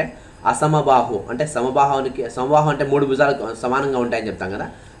అన్న ఒకటే, అసమబాహు అంటే సమబాహు అంటే 3 భుజాలు సమానంగా ఉంటాయని చెప్తాం కదా,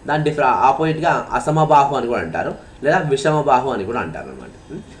 దాని ఆపోజిట్గా అసమబాహు అని కూడా అంటారు, లేదా విషమబాహు అని కూడా అంటారు అనమాట.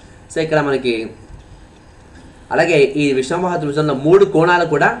 సో ఇక్కడ మనకి అలాగే ఈ విషమబాహు త్రిభుజంలో 3 కోణాలు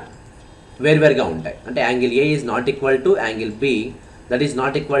కూడా వేరువేరుగా ఉంటాయి. అంటే angle A is not equal to angle B, that is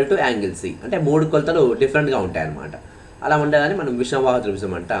not equal to angle C. అంటే 3 కొలతలు డిఫరెంట్గా ఉంటాయి అన్నమాట. అలా ఉండేదాన్ని మనం విషమబాహు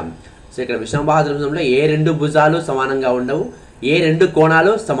త్రిభుజం అంటాం. సో ఇక్కడ విషమబాహు త్రిభుజంలో ఏ 2 భుజాలు సమానంగా ఉండవు, ఏ 2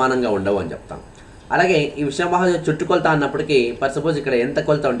 కోణాలు సమానంగా ఉండవు అని చెప్తాం. అలాగే ఈ విషమబాహు చుట్టుకొలత అన్నప్పటికీ ఫర్ సపోజ్ ఇక్కడ ఎంత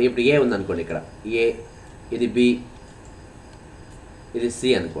కొలత ఉంటుంది, ఇప్పుడు ఏ ఉందనుకోండి, ఇక్కడ ఏ, ఇది బి, ఇది సి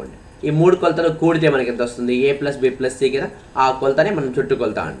అనుకోండి. ఈ 3 కొలతలు కూడితే మనకి ఎంత వస్తుంది, ఏ ప్లస్ బి ప్లస్ సి కదా, ఆ కొలతనే మనం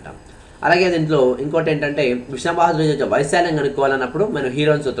చుట్టుకొలత అంటాం. అలాగే దీంట్లో ఇంకోటి ఏంటంటే విషమబాహు త్రిభుజం వైశాల్యం కనుక్కోవాలన్నప్పుడు మనం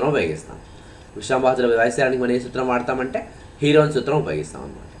హీరోన్ సూత్రం ఉపయోగిస్తాం. విషమబాహు త్రిభుజం వైశాల్యానికి మనం ఏ సూత్రం వాడతామంటే హీరోన్ సూత్రం ఉపయోగిస్తాం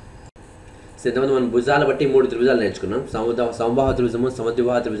అన్నమాట. సో ఇంతమంది మనం భుజాలు బట్టి 3 త్రిభుజాలు నేర్చుకున్నాం. సమబాహు త్రిభుజము,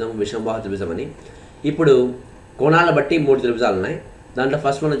 సమద్విబాహు త్రిభుజము, విషమబాహు త్రిభుజం అని. ఇప్పుడు కోణాలను బట్టి 3 త్రిభుజాలు ఉన్నాయి. దాంట్లో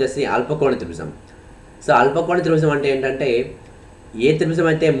ఫస్ట్ వన్ వచ్చేసి అల్పకోణ త్రిభుజం. సో అల్పకోణ త్రిభుజం అంటే ఏంటంటే ఏ త్రిభుజం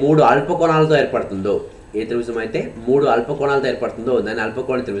అయితే 3 అల్పకోణాలతో ఏర్పడుతుందో, ఏ త్రిభుజం అయితే 3 అల్పకోణాలతో ఏర్పడుతుందో దాన్ని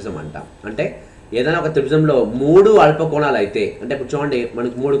అల్పకోణ త్రిభుజం అంటాం. అంటే ఏదైనా ఒక త్రిభుజంలో 3 అల్పకోణాలు అయితే, అంటే ఇప్పుడు చూడండి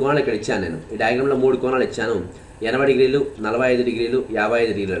మనకు 3 కోణాలు ఇక్కడ ఇచ్చాను, నేను ఈ డయాగ్రామ్లో 3 కోణాలు ఇచ్చాను, 80 డిగ్రీలు, 45 డిగ్రీలు,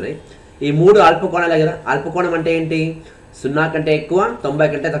 55 డిగ్రీలు అని. ఈ 3 అల్పకోణాలే కదా. అల్పకోణం అంటే ఏంటి, 0 కంటే ఎక్కువ, 90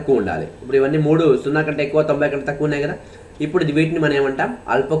 కంటే తక్కువ ఉండాలి. ఇప్పుడు ఇవన్నీ 3 0 కంటే ఎక్కువ, 90 కంటే తక్కువ ఉన్నాయి కదా. ఇప్పుడు వీటిని మనం ఏమంటాం,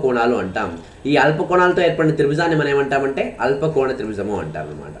 అల్పకోణాలు అంటాం. ఈ అల్పకోణాలతో ఏర్పడిన త్రిభుజాన్ని మనం ఏమంటామంటే అల్పకోణ త్రిభుజము అంటాం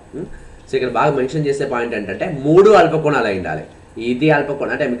అనమాట. సో ఇక్కడ బాగా మెన్షన్ చేసే పాయింట్ ఏంటంటే 3 అల్పకోణాలు అయి ఉండాలి. ఇది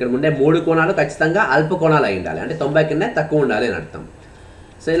అల్పకోణం అంటే ఇక్కడ ఉండే 3 కోణాలు ఖచ్చితంగా అల్పకోణాలు అయి ఉండాలి, అంటే 90 కన్నా తక్కువ ఉండాలి అని అర్థం.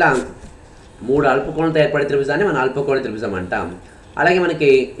 సో ఇలా 3 అల్పకోణాలతో ఏర్పడే త్రిభుజాన్ని మనం అల్పకోణ త్రిభుజం అంటాం. అలాగే మనకి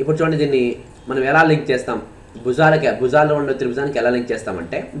ఇప్పుడు చూడండి దీన్ని మనం ఎలా లింక్ చేస్తాం, భుజాల్లో ఉన్న త్రిభుజానికి ఎలా లింక్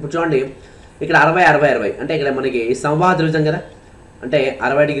చేస్తామంటే ఇప్పుడు చూడండి ఇక్కడ 60 60 60 అంటే ఇక్కడ మనకి సమబాహు త్రిభుజం కదా, అంటే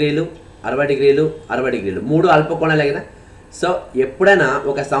 60 డిగ్రీలు 60 డిగ్రీలు 60 డిగ్రీలు 3 అల్పకోణాలే కదా. సో ఎప్పుడైనా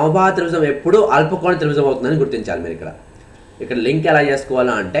ఒక సమబాహు త్రిభుజం ఎప్పుడు అల్పకోణ త్రిభుజం అవుతుందని గుర్తించాలి మీరు. ఇక్కడ లింక్ ఎలా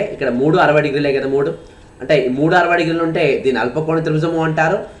చేసుకోవాలా అంటే ఇక్కడ 3 60 డిగ్రీలే కదా, 3 అంటే 3 60 డిగ్రీలు ఉంటే దీన్ని అల్పకోణ త్రిభుజము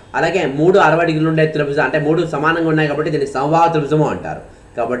అంటారు. అలాగే 3 60 డిగ్రీలు ఉండే త్రిభుజం అంటే 3 సమానంగా ఉన్నాయి కాబట్టి దీన్ని సమబాహు త్రిభుజము అంటారు.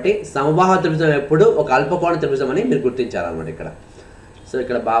 కాబట్టి సమబాహు త్రిభుజం ఎప్పుడు ఒక అల్పకోణ త్రిభుజం అని మీరు గుర్తించాలన్నమాట ఇక్కడ. సో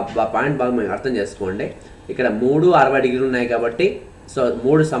ఇక్కడ పాయింట్ బాగా మీరు అర్థం చేసుకోండి. ఇక్కడ 3 60 డిగ్రీలు ఉన్నాయి కాబట్టి సో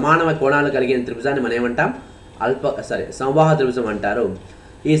 3 సమానమైన కోణాలు కలిగిన త్రిభుజాన్ని మనం ఏమంటాం, సమబాహు త్రిభుజం అంటారు.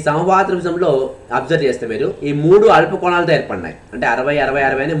 ఈ సమబాహు త్రిభుజంలో అబ్జర్వ్ చేస్తే మీరు ఈ 3 అల్పకోణాలతో ఏర్పడినాయి, అంటే 60 60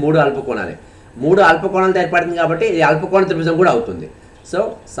 60 అని 3 అల్పకోణాలే. 3 అల్పకోణాలతో ఏర్పడింది కాబట్టి ఇది అల్పకోణ త్రిభుజం కూడా అవుతుంది. సో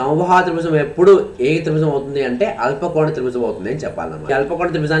సమబాహు త్రిభుజం ఎప్పుడు ఏ త్రిభుజం అవుతుంది అంటే అల్పకోణ త్రిభుజం అవుతుంది అని చెప్పాలన్నమాట. ఈ అల్పకోణ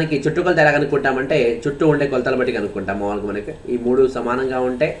త్రిభుజానికి చుట్టుకొలత ఎలా కనుక్కుంటామంటే చుట్టూ ఉండే కొలతలు బట్టి కనుక్కుంటాం. మామూలుగా మనకి ఈ 3 సమానంగా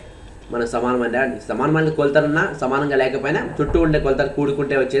ఉంటే మన సమానమైన కొలతలున్నా సమానంగా లేకపోయినా చుట్టూ ఉండే కొలతలు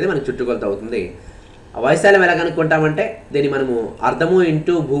కూడుకుంటే వచ్చేది మనకి చుట్టుకొలత అవుతుంది. వైశాల్యం ఎలా కనుక్కుంటామంటే దీన్ని మనము అర్ధము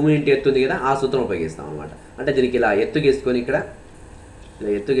ఇంటూ భూమి ఇంటూ ఎత్తుంది కదా, ఆ సూత్రం ఉపయోగిస్తాం అనమాట. అంటే దీనికి ఇలా ఎత్తు గీసుకొని ఇక్కడ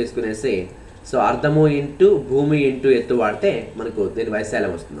ఇలా ఎత్తు గీసుకునేసి సో అర్ధము ఇంటూ భూమి ఇంటూ ఎత్తు వాడితే మనకు దీని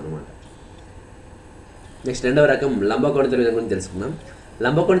వైశాల్యం వస్తుంది అనమాట. నెక్స్ట్ రెండవ రకం లంబకోణ త్రిభుజం గురించి తెలుసుకుందాం.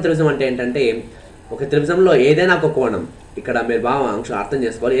 లంబకోణ త్రిభుజం అంటే ఏంటంటే ఒక త్రిభుజంలో ఏదైనా ఒక కోణం, ఇక్కడ మీరు బాగా అంశం అర్థం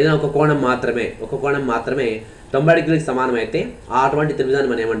చేసుకోవాలి, ఏదైనా ఒక కోణం మాత్రమే 90 డిగ్రీలకు సమానం అయితే అటువంటి త్రిభుజాన్ని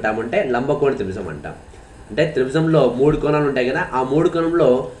మనం ఏమంటామంటే లంబకోణ త్రిభుజం అంటాం. అంటే త్రిభుజంలో 3 కోణాలు ఉంటాయి కదా, ఆ 3 కోణంలో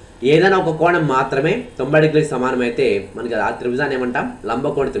ఏదైనా ఒక కోణం మాత్రమే 90 డిగ్రీలకు సమానం అయితే మనకి ఆ త్రిభుజాన్ని ఏమంటాం,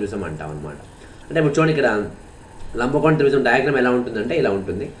 లంబకోణ త్రిభుజం అంటాం అనమాట. అంటే ఇప్పుడు చూడండి ఇక్కడ లంబకోణ త్రిభుజం డయాగ్రామ్ ఎలా ఉంటుందంటే ఇలా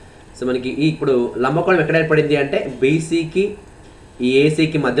ఉంటుంది. సో మనకి ఇప్పుడు లంబకోణం ఎక్కడ ఏర్పడింది అంటే బీసీకి ఈ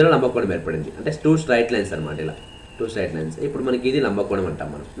ఏసీకి మధ్యలో లంబకోణం ఏర్పడింది, అంటే 2 స్ట్రైట్ లైన్స్ అనమాట. ఇలా 2 స్ట్రైట్ లైన్స్. ఇప్పుడు మనకి ఇది లంబకోణం అంటాం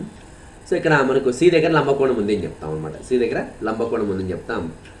మనం. సో ఇక్కడ మనకు సి దగ్గర లంబకోణం ఉంది అని చెప్తాం అనమాట. సి దగ్గర లంబకోణం ఉందని చెప్తాం.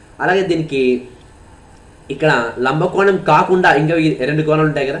 అలాగే దీనికి ఇక్కడ లంబకోణం కాకుండా ఇంకా 2 కోణాలు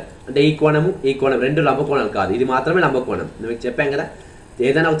ఉంటాయి కదా, అంటే ఈ కోణం 2 లంబకోణాలు కాదు, ఇది మాత్రమే లంబకోణం. మీకు చెప్పాం కదా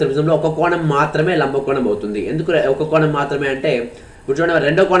ఏదైనా ఒక త్రిభుజంలో ఒక కోణం మాత్రమే లంబకోణం అవుతుంది. ఎందుకు ఒక కోణం మాత్రమే అంటే ఇప్పుడు చూడండి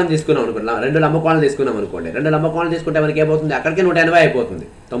 2వ కోణం తీసుకున్నాం అనుకోండి, 2 లంబకోణాలు తీసుకున్నాం అనుకోండి, 2 లంబకోణాలు తీసుకుంటే మనకి ఏమవుతుంది, అక్కడికే 180 అయిపోతుంది.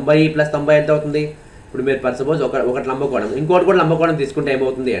 90 + 90 ఎంత అవుతుంది? ఇప్పుడు మీరు ఫర్ సపోజ్ ఒకటి లంబకోణం ఇంకోటి కూడా లంబకోణం తీసుకుంటే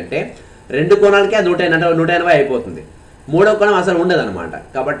ఏమవుతుంది అంటే 2 కోణాలకే 180 అయిపోతుంది. మూడో కోణం అసలు ఉండదు అనమాట.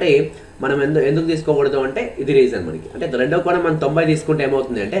 కాబట్టి మనం ఎందుకు తీసుకోకూడదు అంటే ఇది రీజన్ మనకి. అంటే రెండో కోణం మనం 90 తీసుకుంటే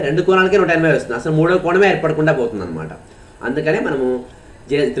ఏమవుతుంది అంటే రెండు కోణాలకే 180 వస్తుంది, అసలు మూడో కోణమే ఏర్పడకుండా పోతుంది అనమాట. అందుకనే మనము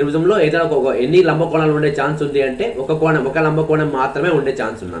త్రిభుజంలో ఏదైనా ఎన్ని లంబ కోణాలు ఉండే ఛాన్స్ ఉంది అంటే ఒక లంబ కోణం మాత్రమే ఉండే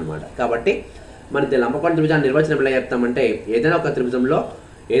ఛాన్స్ ఉందన్నమాట. కాబట్టి మన లంబకోణ త్రిభుజాన్ని నిర్వచనం ఎలా చెప్తామంటే ఏదైనా ఒక త్రిభుజంలో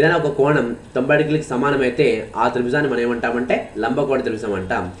ఏదైనా ఒక కోణం 90 డిగ్రీలకు సమానమైతే ఆ త్రిభుజాన్ని మనం ఏమంటామంటే లంబకోణ త్రిభుజం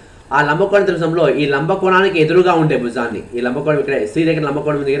అంటాం. ఆ లంబకోణ త్రిభుజంలో ఈ లంబకోణానికి ఎదురుగా ఉండే భుజాన్ని, ఈ లంబకోణం ఇక్కడ సి దగ్గర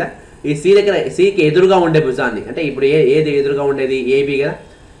లంబకోణం ఉంది కదా, ఈ సికి ఎదురుగా ఉండే భుజాన్ని, అంటే ఇప్పుడు ఏది ఎదురుగా ఉండేది ఏబి కదా,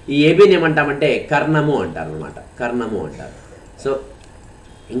 ఈ ఏబిని ఏమంటామంటే కర్ణము అంటారు అనమాట. కర్ణము అంటారు. సో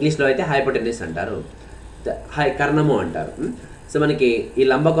ఇంగ్లీష్లో అయితే హైపోటెన్యూస్ అంటారు, కర్ణము అంటారు. సో మనకి ఈ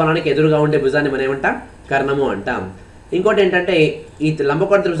లంబకోణానికి ఎదురుగా ఉండే భుజాన్ని మనం ఏమంటాం కర్ణము అంటాం. ఇంకోటి ఏంటంటే ఈ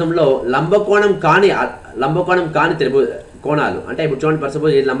లంబకోణ త్రిభుజంలో లంబకోణం కాని కోణాలు, అంటే ఇప్పుడు చూడండి ఫర్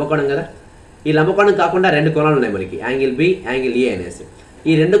సపోజ్ ఇది లంబకోణం కదా, ఈ లంబకోణం కాకుండా రెండు కోణాలు ఉన్నాయి మనకి, యాంగిల్ బి యాంగిల్ ఏ అనేసి.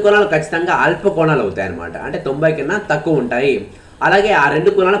 ఈ రెండు కోణాలు ఖచ్చితంగా అల్ప కోణాలు అవుతాయి అనమాట, అంటే 90 కన్నా తక్కువ ఉంటాయి. అలాగే ఆ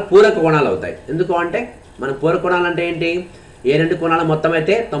రెండు కోణాలు పూరక కోణాలు అవుతాయి. ఎందుకు అంటే మనం పూరక కోణాలు అంటే ఏంటి, ఏ రెండు కోణాలు మొత్తం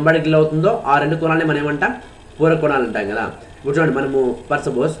అయితే 90 డిగ్రీలు అవుతుందో ఆ రెండు కోణాలని మనం ఏమంటాం పూరక కోణాలు అంటాం కదా. ఇప్పుడు చూడండి మనము ఫర్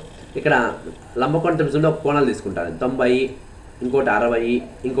సపోజ్ ఇక్కడ లంబకోణ త్రిభుజంలో కోణాలు తీసుకుంటారు 90, ఇంకోటి 60,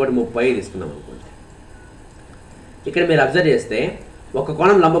 ఇంకోటి 30 తీసుకున్నాం అనుకోండి. ఇక్కడ మీరు అబ్జర్వ్ చేస్తే ఒక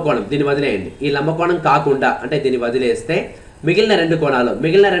కోణం లంబకోణం, దీన్ని వదిలేయండి. ఈ లంబకోణం కాకుండా అంటే దీన్ని వదిలేస్తే మిగిలిన రెండు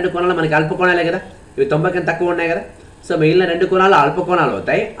కోణాలు మనకి అల్ప కోణాలే కదా, ఇవి 90 కన్నా తక్కువ ఉన్నాయి కదా. సో మిగిలిన రెండు కోణాలు అల్ప కోణాలు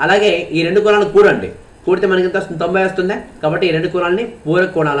అవుతాయి. అలాగే ఈ రెండు కోణాలు కూడితే మనకి ఎంత వస్తుంది 90 వస్తుంది. కాబట్టి ఈ రెండు కోణాలని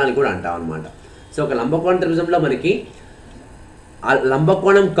పూరక కోణాలు అని కూడా అంటాం అనమాట. సో ఒక లంబకోణ త్రిభుజంలో మనకి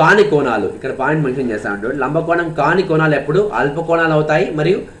లంబకోణం కాని కోణాలు, ఇక్కడ పాయింట్ మెన్షన్ చేస్తాను, లంబకోణం కాని కోణాలు ఎప్పుడు అల్ప కోణాలు అవుతాయి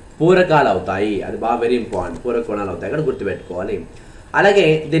మరియు పూరకాలు అవుతాయి. అది బాగా వెరీ ఇంపార్టెంట్, పూరక కోణాలు అవుతాయి అక్కడ గుర్తుపెట్టుకోవాలి. అలాగే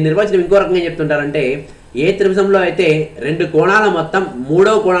దీని నిర్వచనం ఇంకో రకంగా చెప్తుంటారంటే ఏ త్రిభుజంలో అయితే రెండు కోణాల మొత్తం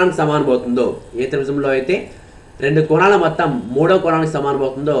మూడవ కోణానికి సమానమవుతుందో, ఏ త్రిభుజంలో అయితే రెండు కోణాల మొత్తం మూడవ కోణానికి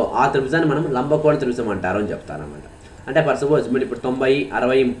సమానమవుతుందో ఆ త్రిభుజాన్ని మనం లంబకోణ త్రిభుజం అంటారు అని చెప్తారన్నమాట. అంటే ఫర్ సపోజ్ మీరు ఇప్పుడు 90,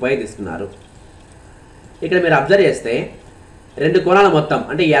 60, 30 తీసుకున్నారు. ఇక్కడ మీరు అబ్జర్వ్ చేస్తే రెండు కోణాల మొత్తం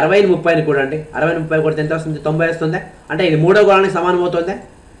అంటే 60, 30 కూడండి, 60, 30 కొడితే ఎంత వస్తుంది 90 వస్తుంది. అంటే ఇది మూడో కోణానికి సమానమవుతుంది,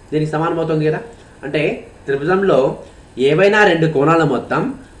 దీనికి సమానమవుతుంది కదా. అంటే త్రిభుజంలో ఏవైనా రెండు కోణాల మొత్తం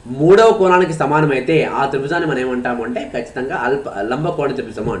మూడవ కోణానికి సమానమైతే ఆ త్రిభుజాన్ని మనం ఏమంటాము అంటే ఖచ్చితంగా లంబకోణ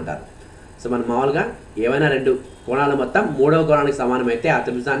త్రిభుజము అంటారు. సో మనం మామూలుగా ఏవైనా రెండు కోణాల మొత్తం మూడవ కోణానికి సమానమైతే ఆ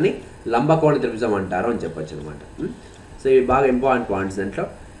త్రిభుజాన్ని లంబకోణ త్రిభుజం అంటారు అని చెప్పొచ్చు అనమాట. సో ఇవి బాగా ఇంపార్టెంట్ పాయింట్స్ దాంట్లో.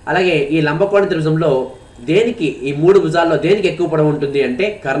 అలాగే ఈ లంబకోణ త్రిభుజంలో దేనికి ఈ మూడు భుజాల్లో దేనికి ఎక్కువ పొడవు ఉంటుంది అంటే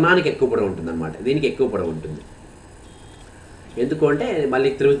కర్ణానికి ఎక్కువ పొడవు ఉంటుంది అనమాట. దీనికి ఎక్కువ పొడవు ఉంటుంది. ఎందుకు అంటే మళ్ళీ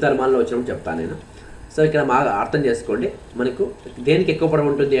త్రిభుజ ధర్మాల్లో వచ్చినప్పుడు చెప్తాను నేను. సో ఇక్కడ బాగా అర్థం చేసుకోండి, మనకు దేనికి ఎక్కువ పొడవు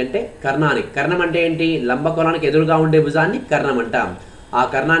ఉంటుంది అంటే కర్ణానికి. కర్ణం అంటే ఏంటి, లంబకోణానికి ఎదురుగా ఉండే భుజాన్ని కర్ణం అంటాం. ఆ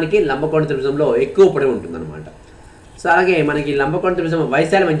కర్ణానికి లంబకోణ త్రిభుజంలో ఎక్కువ పొడవు ఉంటుంది అనమాట. సో అలాగే మనకి లంబకోణ త్రిభుజం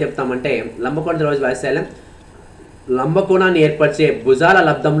వైశాల్యం అని చెప్తామంటే లంబకోణ త్రిభుజం వైశాల్యం లంబకోణాన్ని ఏర్పరిచే భుజాల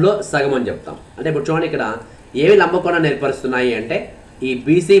లబ్ధంలో సగం అని చెప్తాం. అంటే ఇప్పుడు చూడండి ఇక్కడ ఏవి లంబకోణాన్ని ఏర్పరుస్తున్నాయి అంటే ఈ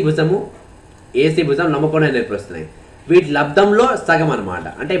బీసీ భుజము ఏసీ భుజం లంబకోణాన్ని ఏర్పరుస్తున్నాయి. వీటి లబ్ధంలో సగం అనమాట.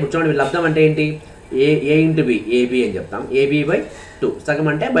 అంటే ఇప్పుడు చూడండి లబ్ధం అంటే ఏంటి, ఏ ఇంటూ బి, ఏబి అని చెప్తాం. AB/2 సగం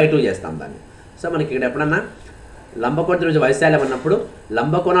అంటే by2 చేస్తాం దాన్ని. సో మనకి ఇక్కడ ఎప్పుడన్నా లంబకోణ త్రిభుజ వైశాల్యం అన్నప్పుడు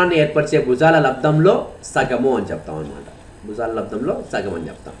లంబకోణాన్ని ఏర్పరిచే భుజాల లబ్ధంలో సగము అని చెప్తాం అనమాట. భుజాల లబ్ధంలో సగం అని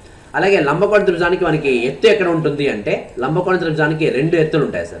చెప్తాం. అలాగే లంబకోణ త్రిభుజానికి మనకి ఎత్తు ఎక్కడ ఉంటుంది అంటే లంబకోణ త్రిభుజానికి రెండు ఎత్తులు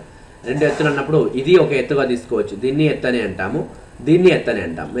ఉంటాయి సార్. రెండు ఎత్తులు అన్నప్పుడు ఇది ఒక ఎత్తుగా తీసుకోవచ్చు, దీన్ని ఎత్తు అని అంటాము, దీన్ని ఎత్తు అని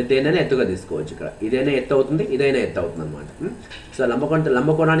అంటాం. మీరు దేనైనా ఎత్తుగా తీసుకోవచ్చు. ఇక్కడ ఇదైనా ఎత్తు అవుతుంది, ఇదైనా ఎత్తు అవుతుంది అనమాట. సో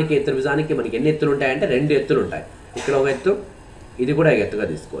లంబకోణానికి త్రిభుజానికి మనకి ఎన్ని ఎత్తులు ఉంటాయంటే రెండు ఎత్తులు ఉంటాయి. ఇక్కడ ఒక ఎత్తు, ఇది కూడా ఎత్తుగా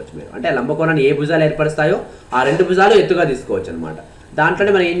తీసుకోవచ్చు మీరు. అంటే లంబకోణాన్ని ఏ భుజాలు ఏర్పరుస్తాయో ఆ రెండు భుజాలు ఎత్తుగా తీసుకోవచ్చు అనమాట.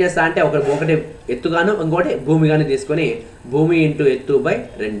 దాంట్లోనే మనం ఏం చేస్తా అంటే ఒకటి ఎత్తుగాను ఇంకోటి భూమిగాను తీసుకొని భూమి ఇంటూ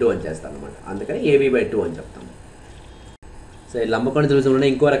ఎత్తు/2 అని చేస్తాం అనమాట. అందుకని AB/2 అని చెప్తాం. సో ఈ లంబకోణ త్రిభుజంలోనే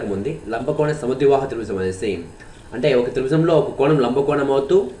ఇంకో రకం ఉంది, లంబకోణ సమద్విబాహు త్రిభుజం అనేసి. అంటే ఒక త్రిభుజంలో ఒక కోణం లంబకోణం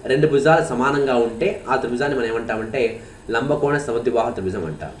అవుతూ రెండు భుజాలు సమానంగా ఉంటే ఆ త్రిభుజాన్ని మనం ఏమంటామంటే లంబకోణ సమద్విబాహు త్రిభుజం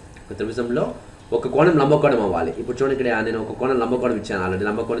అంటాం. ఒక త్రిభుజంలో ఒక కోణం లంబకోణం అవ్వాలి. ఇప్పుడు చూడండి ఇక్కడ నేను ఒక కోణం లంబకోణం ఇచ్చాను ఆల్రెడీ,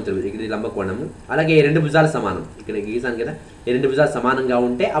 లంబకోణం ఇది లంబకోణము. అలాగే ఈ రెండు భుజాలు సమానం, ఇక్కడ గీసాను కదా, ఈ రెండు భుజాలు సమానంగా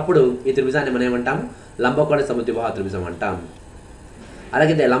ఉంటే అప్పుడు ఈ త్రిభుజాన్ని మనం ఏమంటాము లంబకోణ సమద్విబాహు త్రిభుజం అంటాం.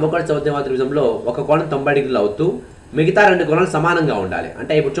 అలాగే లంబకోణ సమద్విబాహు త్రిభుజంలో ఒక కోణం 90 డిగ్రీలు అవుతూ మిగతా రెండు కోణాలు సమానంగా ఉండాలి.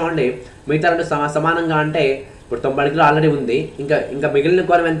 అంటే ఇప్పుడు చూడండి మిగతా రెండు సమానంగా అంటే ఇప్పుడు 90 డిగ్రీలు ఆల్రెడీ ఉంది, ఇంకా మిగిలిన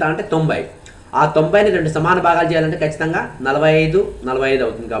కోణం ఎంత అంటే 90. ఆ 90ని రెండు సమాన భాగాలు చేయాలంటే ఖచ్చితంగా 45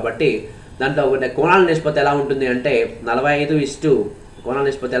 అవుతుంది. కాబట్టి దాంట్లో ఒకటి కోణాల నిష్పత్తి ఎలా ఉంటుంది అంటే 45 కోణాల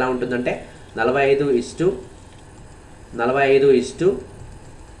నిష్పత్తి ఎలా ఉంటుందంటే 45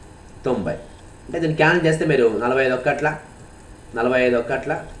 45:90. అంటే దీన్ని క్యాన్సిల్ చేస్తే మీరు 45 ఒక్కట్ల 45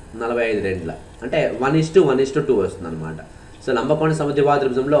 ఒక్కట్ల 45 రెండ్ల అంటే 1:1:2 వస్తుంది అనమాట. సో లంబకోణ సమద్విబాహు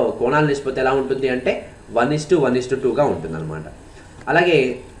త్రిభుజంలో కోణాల నిష్పత్తి ఎలా ఉంటుంది అంటే 1:1:2గా ఉంటుంది అనమాట. అలాగే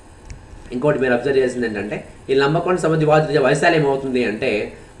ఇంకోటి మీరు అబ్జర్వ్ చేసింది ఏంటంటే ఈ లంబకోణ సమద్విబాహు త్రిభుజ వైశాల్యం ఏమవుతుంది అంటే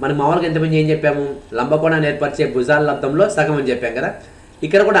మనం మామూలుగా ఎంతమంది ఏం చెప్పాము, లంబకోణాన్ని ఏర్పరిచే భుజాల లబ్దంలో సగం అని చెప్పాం కదా.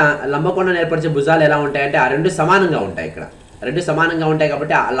 ఇక్కడ కూడా లంబకోణాన్ని ఏర్పరిచే భుజాలు ఎలా ఉంటాయంటే ఆ రెండు సమానంగా ఉంటాయి. ఇక్కడ రెండు సమానంగా ఉంటాయి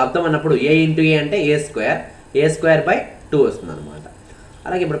కాబట్టి ఆ లబ్దం అన్నప్పుడు a × a అంటే a²/2 వస్తుంది అనమాట.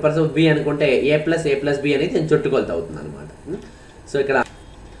 అలాగే ఇప్పుడు పర్సన్ b అనుకుంటే a+a+b అనేది చుట్టుకొలత అవుతుంది అనమాట. సో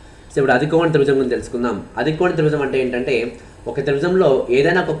ఇప్పుడు అధికోణ త్రిభుజం గురించి తెలుసుకుందాం. అధికోణ త్రిభుజం అంటే ఏంటంటే ఒక త్రిభుజంలో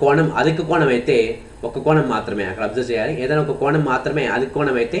ఏదైనా ఒక కోణం అధిక కోణం అయితే ఒక కోణం మాత్రమే అక్కడ అబ్జర్వ్ చేయాలి. ఏదైనా ఒక కోణం మాత్రమే అధిక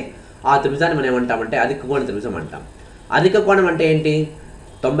కోణం అయితే ఆ త్రిభుజాన్ని మనం ఏమంటామంటే అధిక కోణ త్రిభుజం అంటాం. అధిక కోణం అంటే ఏంటి,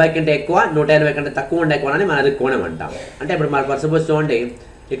 90 కంటే ఎక్కువ 180 కంటే తక్కువ ఉండే కోణాన్ని మన అధిక కోణం అంటాం. అంటే ఇప్పుడు మన సపోజ్ చూడండి,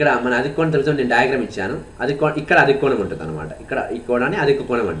 ఇక్కడ మన అధిక కోణ త్రిభుజం నేను డయాగ్రామ్ ఇచ్చాను. ఇక్కడ అధిక కోణం ఉంటుంది అనమాట. ఇక్కడ ఈ కోణాన్ని అధిక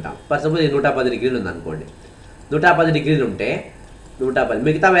కోణం అంటాం. ఫర్ సపోజ్ 110 డిగ్రీలు ఉంది అనుకోండి. 110 డిగ్రీలు ఉంటే 110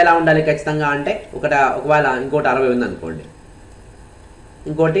 మిగతావి ఎలా ఉండాలి ఖచ్చితంగా అంటే ఒకవేళ ఇంకోటి 60 ఉంది అనుకోండి,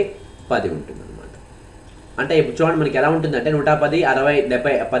 ఇంకోటి 10 ఉంటుంది అనమాట. అంటే ఇప్పుడు చూడండి మనకి ఎలా ఉంటుందంటే 110, 60,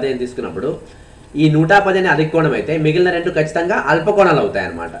 70, 10 అని తీసుకున్నప్పుడు ఈ 110 అనే అధిక కోణం అయితే మిగిలిన రెండు ఖచ్చితంగా అల్పకోణాలు అవుతాయి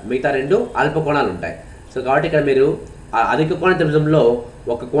అనమాట. మిగతా రెండు అల్పకోణాలు ఉంటాయి. సో కాబట్టి ఇక్కడ మీరు అధిక కోణ త్రిభుజంలో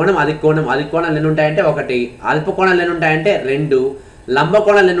ఒక కోణం అధిక కోణాలు ఎన్ని ఉంటాయంటే 1, అల్పకోణాలు ఎన్ని ఉంటాయంటే 2,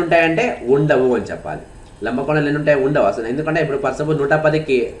 లంబకోణాలు ఎన్ని ఉంటాయంటే ఉండవు అని చెప్పాలి. లంబకోణాలు ఎన్ని ఉంటాయి ఉండవు అసలు. ఎందుకంటే ఇప్పుడు ఫర్ సపోజ్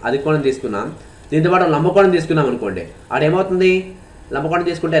 110కి అధిక కోణం తీసుకున్నాం, దీంతో పాటు లంబకోణం తీసుకున్నాం అనుకోండి, ఆడేమవుతుంది లంబకోణం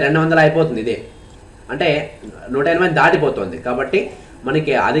తీసుకుంటే 200 అయిపోతుంది. ఇదే అంటే 180 దాటిపోతుంది. కాబట్టి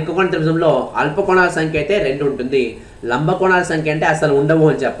మనకి అధిక కోణ త్రిభుజంలో అల్పకోణాల సంఖ్య అయితే 2 ఉంటుంది, లంబకోణాల సంఖ్య అంటే అసలు ఉండవు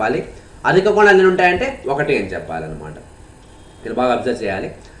అని చెప్పాలి. అధిక కోణాలు ఎన్ని ఉంటాయంటే 1 అని చెప్పాలన్నమాట. మీరు బాగా అబ్జర్వ్ చేయాలి.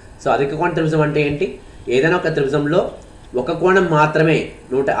 సో అధిక కోణ త్రిభుజం అంటే ఏంటి, ఏదైనా ఒక త్రిభుజంలో ఒక కోణం మాత్రమే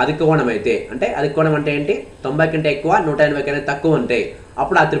అధిక కోణం అయితే, అంటే అధిక కోణం అంటే ఏంటి, 90 కంటే ఎక్కువ 180 కంటే తక్కువ ఉంటే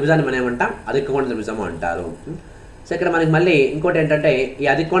అప్పుడు ఆ త్రిభుజాన్ని మనం ఏమంటాం అధిక కోణ త్రిభుజం అంటారు. సో ఇక్కడ మనకి మళ్ళీ ఇంకోటి ఏంటంటే ఈ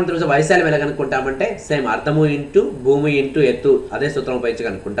అధిక కోణ త్రిభుజం వైశాల్యం ఎలా కనుక్కుంటామంటే సేమ్ అర్థము ఇంటూ భూమి ఇంటూ ఎత్తు, అదే సూత్రం ఉపయోగించి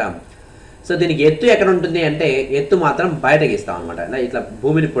కనుక్కుంటాం. సో దీనికి ఎత్తు ఎక్కడ ఉంటుంది అంటే ఎత్తు మాత్రం బయటకి ఇస్తాం అనమాట. ఇట్లా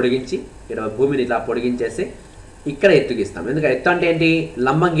భూమిని పొడిగించి ఇక్కడ భూమిని ఇట్లా పొడిగించేసి ఇక్కడ ఎత్తు గీస్తాం. ఎందుకంటే ఎత్తు అంటే ఏంటి,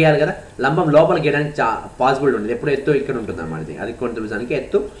 లంబం గీయాలి కదా, లంబం లోపల గీయడానికి పాసిబిలిటీ ఉంటుంది. ఎప్పుడు ఎత్తు ఇక్కడ ఉంటుంది అనమాట. అధిక కోణ త్రిభుజానికి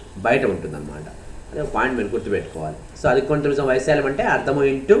ఎత్తు బయట ఉంటుంది అనమాట. అదే పాయింట్ మీరు గుర్తుపెట్టుకోవాలి. సో అధిక కోణ త్రిభుజం వైశాల్యం అంటే అర్థము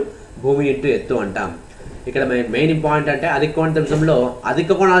ఇంటూ భూమి ఇంటూ ఎత్తు అంటాం. ఇక్కడ మెయిన్ ఇంపార్టెంట్ అంటే అధిక కోణ త్రిభుజంలో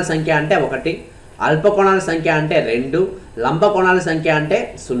అధిక కోణాల సంఖ్య అంటే 1, అల్ప కోణాల సంఖ్య అంటే 2, లంబ కోణాల సంఖ్య అంటే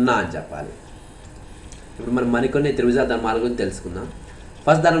 0 అని చెప్పాలి. ఇప్పుడు మనం మరికొన్ని త్రిభుజ ధర్మాల గురించి తెలుసుకుందాం.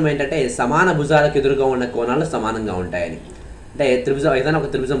 ఫస్ట్ ధర్మం ఏంటంటే సమాన భుజాలకు ఎదురుగా ఉన్న కోణాలు సమానంగా ఉంటాయని. అంటే ఏదైనా ఒక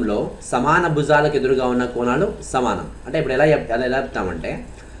త్రిభుజంలో సమాన భుజాలకు ఎదురుగా ఉన్న కోణాలు సమానం. అంటే ఇప్పుడు ఎలా చెప్తామంటే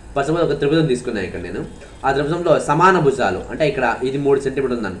ఫస్ట్ ఒక త్రిభుజం తీసుకున్నాను ఇక్కడ నేను. ఆ త్రిభుజంలో సమాన భుజాలు అంటే ఇక్కడ ఇది 3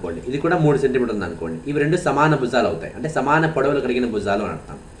 సెంటీమీటర్ ఉంది అనుకోండి, ఇది కూడా 3 సెంటీమీటర్ ఉంది అనుకోండి. ఇవి రెండు సమాన భుజాలు అవుతాయి. అంటే సమాన పొడవులు కలిగిన భుజాలు అని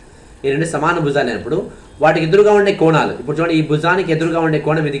అర్థం. ఈ రెండు సమాన భుజాలు అయినప్పుడు వాటికి ఎదురుగా ఉండే కోణాలు, ఇప్పుడు చూడండి ఈ భుజానికి ఎదురుగా ఉండే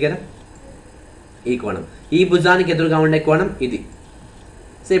కోణం ఇది కదా, ఈ కోణం, ఈ భుజానికి ఎదురుగా ఉండే కోణం ఇది.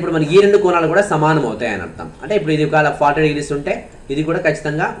 సో ఇప్పుడు మనకి ఈ రెండు కోణాలు కూడా సమానం అవుతాయి అని అర్థం. అంటే ఇప్పుడు ఇది ఒకవేళ 40 డిగ్రీస్ ఉంటే ఇది కూడా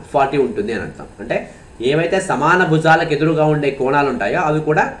ఖచ్చితంగా 40 ఉంటుంది అని అర్థం. అంటే ఏవైతే సమాన భుజాలకు ఎదురుగా ఉండే కోణాలు ఉంటాయో అవి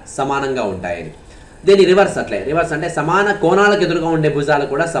కూడా సమానంగా ఉంటాయని. దీని రివర్స్ రివర్స్ అంటే సమాన కోణాలకు ఎదురుగా ఉండే భుజాలు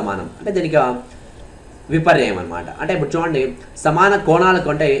కూడా సమానం. అంటే దీనికి విపర్యయం అనమాట. అంటే ఇప్పుడు చూడండి సమాన కోణాలకు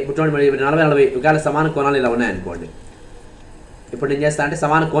అంటే ఇప్పుడు చూడండి 40 ఒకవేళ సమాన కోణాలు ఇలా ఉన్నాయనుకోండి, ఇప్పుడు నేను చేస్తాను అంటే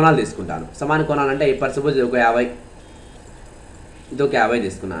సమాన కోణాలు తీసుకుంటాను. సమాన కోణాలు అంటే ఫర్ సపోజ్ ఒక 50, ఇదొక 50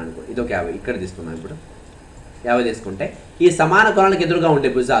 తీసుకున్నాను అనుకో, ఇదొక 50 ఇక్కడ తీసుకున్నాను. ఇప్పుడు 50 తీసుకుంటే ఈ సమాన కోణానికి ఎదురుగా ఉండే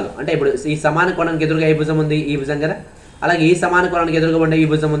భుజాలు అంటే ఇప్పుడు ఈ సమాన కోణానికి ఎదురుగా ఏ భుజం ఉంది, ఈ భుజం కదా, అలాగే ఈ సమాన కోణానికి ఎదురుగా ఉండే ఈ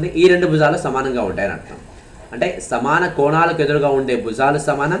భుజం ఉంది, ఈ రెండు భుజాలు సమానంగా ఉంటాయని అర్థం. అంటే సమాన కోణాలకు ఎదురుగా ఉండే భుజాలు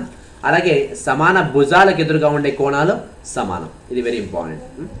సమానం, అలాగే సమాన భుజాలకు ఎదురుగా ఉండే కోణాలు సమానం. ఇది వెరీ ఇంపార్టెంట్.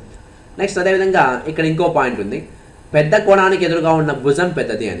 నెక్స్ట్ అదేవిధంగా ఇక్కడ ఇంకో పాయింట్ ఉంది, పెద్ద కోణానికి ఎదురుగా ఉన్న భుజం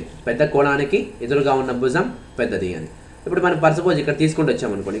పెద్దది అని. పెద్ద కోణానికి ఎదురుగా ఉన్న భుజం పెద్దది అని. ఇప్పుడు మనం ఫర్ సపోజ్ ఇక్కడ తీసుకుంటూ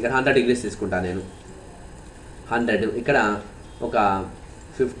వచ్చామనుకోండి, ఇక్కడ 100 డిగ్రీస్ తీసుకుంటాను నేను, 100, ఇక్కడ ఒక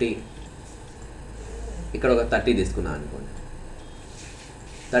 50, ఇక్కడ ఒక 30 తీసుకున్నాను అనుకోండి.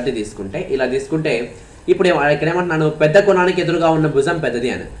 30 తీసుకుంటే ఇలా తీసుకుంటే ఇప్పుడు ఇక్కడ ఏమంటున్నాను, పెద్ద కోణానికి ఎదురుగా ఉన్న భుజం పెద్దది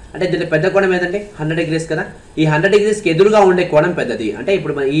అని. అంటే దీంట్లో పెద్ద కోణం ఏదంటే 100 డిగ్రీస్ కదా, ఈ 100 డిగ్రీస్కి ఎదురుగా ఉండే కోణం పెద్దది. అంటే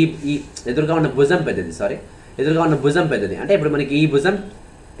ఇప్పుడు ఈ ఎదురుగా ఉన్న భుజం పెద్దది, ఎదురుగా ఉన్న భుజం పెద్దది. అంటే ఇప్పుడు మనకి ఈ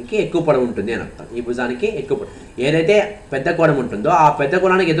భుజంకి ఎక్కువ పొడవు ఉంటుంది అని అర్థం. ఈ భుజానికి ఎక్కువ పొడవు, ఏదైతే పెద్ద కోణం ఉంటుందో ఆ పెద్ద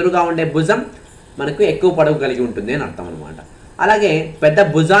కోణానికి ఎదురుగా ఉండే భుజం మనకు ఎక్కువ పొడవు కలిగి ఉంటుంది అని అర్థం అనమాట. అలాగే పెద్ద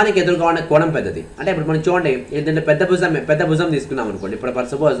భుజానికి ఎదురుగా ఉన్న కోణం పెద్దది. అంటే ఇప్పుడు మనం చూడండి, ఏంటంటే పెద్ద భుజం తీసుకున్నాం అనుకోండి. ఇప్పుడు ఫర్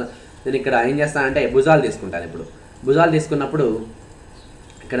సపోజ్ నేను ఇక్కడ ఏం చేస్తానంటే భుజాలు తీసుకుంటాను. ఇప్పుడు భుజాలు తీసుకున్నప్పుడు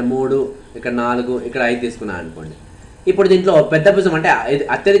ఇక్కడ 3, ఇక్కడ 4, ఇక్కడ 5 తీసుకున్నాను అనుకోండి. ఇప్పుడు దీంట్లో పెద్ద భుజం అంటే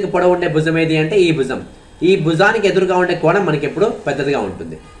అత్యధిక పొడవు ఉండే భుజం ఏది అంటే ఈ భుజం. ఈ భుజానికి ఎదురుగా ఉండే కోణం మనకి ఎప్పుడు పెద్దదిగా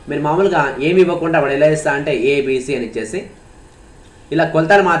ఉంటుంది. మీరు మామూలుగా ఏమి ఇవ్వకుండా వాడు ఎలా ఇస్తా అంటే ఏబిసి అని ఇచ్చేసి ఇలా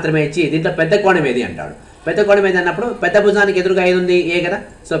కొలతలు మాత్రమే ఇచ్చి దీంట్లో పెద్ద కోణం ఏది అంటాడు. పెద్ద కోణం ఏది అన్నప్పుడు పెద్ద భుజానికి ఎదురుగా ఏది ఉంది, ఏ కదా.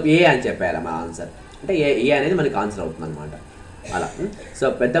 సో ఏ అని చెప్పాలి మా ఆన్సర్. అంటే ఏ అనేది మనకి ఆన్సర్ అవుతుంది అనమాట. అలా సో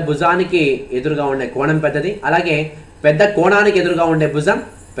పెద్ద భుజానికి ఎదురుగా ఉండే కోణం పెద్దది, అలాగే పెద్ద కోణానికి ఎదురుగా ఉండే భుజం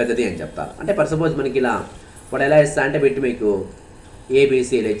పెద్దది అని చెప్తారు. అంటే ఫర్ సపోజ్ మనకి ఇలా వాడు ఎలా ఇస్తా అంటే పెట్టి మీకు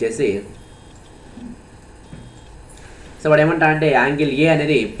ఏబిసిలు ఇచ్చేసి సో వాడు ఏమంటా అంటే యాంగిల్ ఏ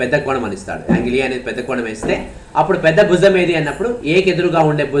అనేది పెద్ద కోణం అని ఇస్తాడు. యాంగిల్ ఏ అనేది పెద్ద కోణం వేస్తే అప్పుడు పెద్ద భుజం ఏది అన్నప్పుడు ఏకి ఎదురుగా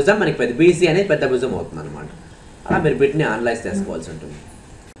ఉండే భుజం మనకి పెద్ద బీసీ అనేది పెద్ద భుజం అవుతుంది అనమాట. అలా మీరు బిట్ని అనలైజ్ చేసుకోవాల్సి ఉంటుంది.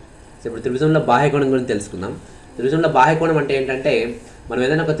 సో ఇప్పుడు త్రిభుజంలో బాహ్యకోణం గురించి తెలుసుకుందాం. త్రిభుజంలో బాహ్యకోణం అంటే ఏంటంటే మనం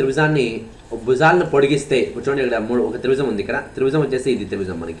ఏదైనా ఒక త్రిభుజాన్ని భుజాలను పొడిగిస్తే, ఇప్పుడు చూడండి ఇక్కడ ఒక త్రిభుజం ఉంది. ఇక్కడ త్రిభుజం వచ్చేసి ఇది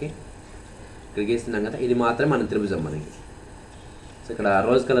త్రిభుజం మనకి ఇక్కడ గీస్తున్నాం కదా, ఇది మాత్రం మన త్రిభుజం మనకి. సో ఇక్కడ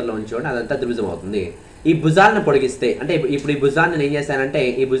రోజ్ కలర్లో ఉంచి చూడండి, అదంతా త్రిభుజం అవుతుంది. ఈ భుజాలను పొడిగిస్తే అంటే ఇప్పుడు ఈ భుజాన్ని నేను ఏం చేశానంటే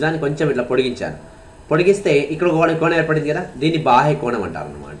ఈ భుజాన్ని కొంచెం ఇట్లా పొడిగించాను. పొడిగిస్తే ఇక్కడ ఒక కోణం ఏర్పడింది కదా, దీన్ని బాహ్య కోణం అంటారు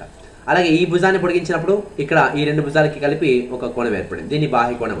అనమాట. అలాగే ఈ భుజాన్ని పొడిగించినప్పుడు ఇక్కడ ఈ 2 భుజాలకి కలిపి ఒక కోణం ఏర్పడింది, దీన్ని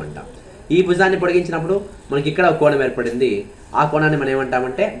బాహ్య కోణం అంటాం. ఈ భుజాన్ని పొడిగించినప్పుడు మనకి ఇక్కడ ఒక కోణం ఏర్పడింది, ఆ కోణాన్ని మనం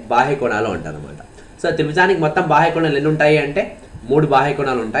ఏమంటామంటే బాహ్య కోణాలు అంటాం అనమాట. సో త్రిభుజానికి మొత్తం బాహ్య కోణాలు ఎన్ని ఉంటాయి అంటే 3 బాహ్య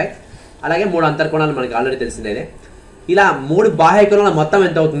కోణాలు ఉంటాయి. అలాగే 3 అంతర్కోణాలు మనకి ఆల్రెడీ తెలిసిందేదే. ఇలా 3 బాహ్య కోణాల మొత్తం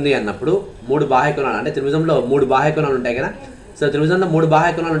ఎంత అవుతుంది అన్నప్పుడు 3 బాహ్య కోణాలు అంటే త్రిభుజంలో 3 బాహ్య కోణాలు ఉంటాయి కదా. సో త్రిభుజంలో 3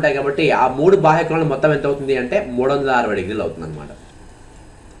 బాహ్య కోణాలు ఉంటాయి కాబట్టి ఆ 3 బాహ్య కోణాలు మొత్తం ఎంత అవుతుంది అంటే 360 డిగ్రీలు అవుతుంది అనమాట.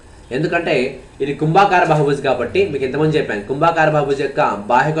 ఎందుకంటే ఇది కుంభాకార బహుభుజ కాబట్టి మీకు ఎంతమంది చెప్పాను, కుంభాకార బహుభుజ యొక్క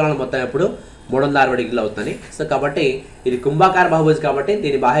బాహ్య కోణాలు మొత్తం ఎప్పుడు 360 డిగ్రీలు అవుతుంది. సో కాబట్టి ఇది కుంభాకార బహుభుజ కాబట్టి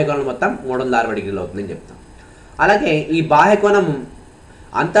దీని బాహ్య కోణం మొత్తం 360 డిగ్రీలు అవుతుందని చెప్తాం. అలాగే ఈ బాహ్య కోణం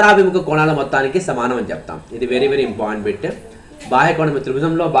అంతరాభిముఖ కోణాల మొత్తానికి సమానం అని చెప్తాం. ఇది వెరీ వెరీ ఇంపార్టెంట్ బిట్. బాహ్య కోణం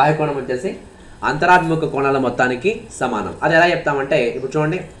త్రిభుజంలో బాహ్య కోణం వచ్చేసి అంతరాభిముఖ కోణాల మొత్తానికి సమానం. అది ఎలా చెప్తామంటే ఇప్పుడు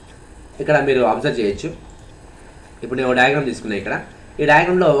చూడండి, ఇక్కడ మీరు అబ్జర్వ్ చేయొచ్చు. ఇప్పుడు నేను డయాగ్రామ్ తీసుకున్నాను. ఇక్కడ ఈ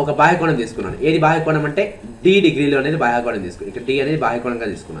డయాగ్రామ్లో ఒక బాహ్య కోణం తీసుకున్నాను. ఏది బాహ్య కోణం అంటే D డిగ్రీలు అనేది బాహ్య కోణం తీసుకున్నాను. ఇక్కడ D అనేది బాహ్య కోణంగా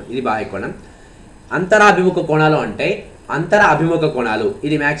తీసుకున్నాను, ఇది బాహ్య కోణం. అంతరాభిముఖ కోణాలు అంటే అంతర అభిముఖ కోణాలు.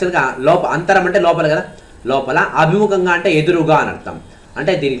 ఇది యాక్చువల్గా అంతరం అంటే లోపల కదా, లోపల, అభిముఖంగా అంటే ఎదురుగా అని అర్థం.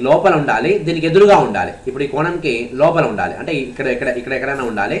 అంటే దీనికి లోపల ఉండాలి, దీనికి ఎదురుగా ఉండాలి. ఇప్పుడు ఈ కోణంకి లోపల ఉండాలి అంటే ఇక్కడ ఎక్కడైనా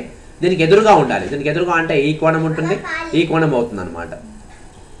ఉండాలి, దీనికి ఎదురుగా ఉండాలి. దీనికి ఎదురుగా అంటే ఈ కోణం ఉంటుంది, ఈ కోణం అవుతుంది అనమాట.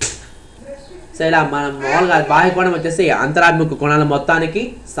 సో ఇలా మనం మామూలుగా బాహ్య కోణం వచ్చేసి అంతరాభిముఖ కోణాల మొత్తానికి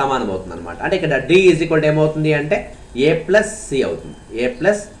సమానం అవుతుంది అనమాట. అంటే ఇక్కడ D = ఏమవుతుంది అంటే A+C అవుతుంది,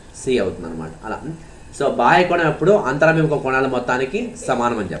 A+C అవుతుంది అనమాట. అలా సో బాహ్య కోణం ఎప్పుడు అంతరాభిముఖ కోణాల మొత్తానికి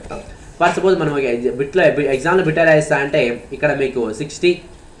సమానం అని చెప్తాం. ఫర్ సపోజ్ మనం బిట్లో ఎగ్జామ్లో బిట్ ఎలా ఇస్తా అంటే ఇక్కడ మీకు 60,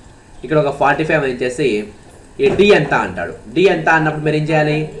 ఇక్కడ ఒక 45 అని ఇచ్చేసి ఈ D ఎంత అంటాడు. D ఎంత అన్నప్పుడు మీరు ఏం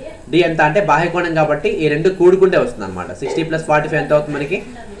చేయాలి, D ఎంత అంటే బాహ్య కోణం కాబట్టి ఈ 2 కూడుకుంటే వస్తుంది అనమాట. 60 + 45 ఎంత అవుతుంది మనకి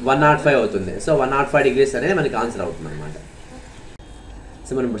 105 అవుతుంది. సో 105 డిగ్రీస్ అనేది మనకి ఆన్సర్ అవుతుంది అనమాట.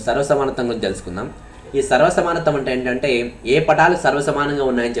 సో మనం ఇప్పుడు సర్వసమానత్వం గురించి తెలుసుకుందాం. ఈ సర్వసమానత్వం అంటే ఏంటంటే ఏ పటాలు సర్వసమానంగా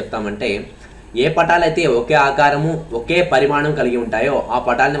ఉన్నాయని చెప్తామంటే ఏ పటాలు అయితే ఒకే ఆకారము ఒకే పరిమాణం కలిగి ఉంటాయో ఆ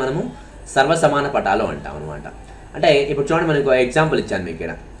పటాలని మనము సర్వసమాన పటాలు అంటాం అనమాట. అంటే ఇప్పుడు చూడండి, మనకు ఎగ్జాంపుల్ ఇచ్చాను మీకు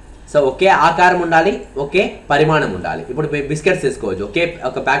ఇక్కడ. సో ఒకే ఆకారం ఉండాలి, ఒకే పరిమాణం ఉండాలి. ఇప్పుడు బిస్కెట్స్ తీసుకోవచ్చు.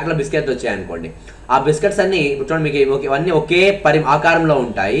 ఒక ప్యాకెట్లో బిస్కెట్స్ వచ్చాయనుకోండి, ఆ బిస్కెట్స్ అన్ని ఇప్పుడు చూడండి మీకు ఇవన్నీ ఒకే ఆకారంలో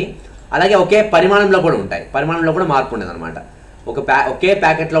ఉంటాయి, అలాగే ఒకే పరిమాణంలో కూడా ఉంటాయి. పరిమాణంలో కూడా మార్పు ఉండదు అనమాట. ఒకే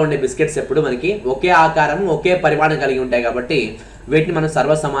ప్యాకెట్లో ఉండే బిస్కెట్స్ ఎప్పుడు మనకి ఒకే ఆకారం ఒకే పరిమాణం కలిగి ఉంటాయి కాబట్టి వీటిని మనం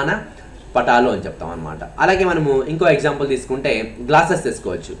సర్వసమాన పటాలు అని చెప్తాం అనమాట. అలాగే మనము ఇంకో ఎగ్జాంపుల్ తీసుకుంటే గ్లాసెస్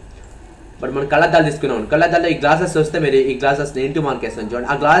తీసుకోవచ్చు. బట్ మనం కళ్ళద్దాలు తీసుకున్నాం. కళ్ళద్దాల్లో ఈ గ్లాసెస్ వస్తే మీరు ఈ గ్లాసెస్ ఇంటూ మార్క్ వేస్తాం చూడండి.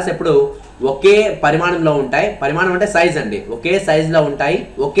 ఆ గ్లాసెస్ ఎప్పుడు ఒకే పరిమాణంలో ఉంటాయి. పరిమాణం అంటే సైజ్ అండి, ఒకే సైజులో ఉంటాయి,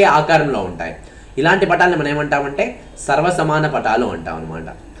 ఒకే ఆకారంలో ఉంటాయి. ఇలాంటి పటాలను మనం ఏమంటామంటే సర్వసమాన పటాలు అంటాం అనమాట.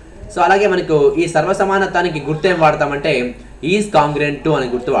 సో అలాగే మనకు ఈ సర్వసమానత్వానికి గుర్తు ఏం వాడతామంటే ఈజ్ కాంగ్రుయెంట్ టు అని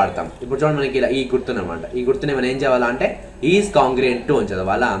గుర్తు వాడతాం. ఇప్పుడు చూడండి మనకి ఇలా ఈ గుర్తునమాట. ఈ గుర్తుని మనం ఏం చేయాలంటే ఈజ్ కాంగ్రుయెంట్ టు అని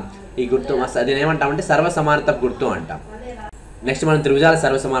చదవాలా. ఈ గుర్తు అది ఏమంటామంటే సర్వసమానత్వ గుర్తు అంటాం. నెక్స్ట్ మనం త్రిభుజాల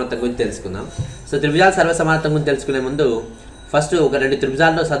సర్వసమానత్వం గురించి తెలుసుకుందాం. సో త్రిభుజాల సర్వసమానత్వం గురించి తెలుసుకునే ముందు ఫస్ట్ ఒక 2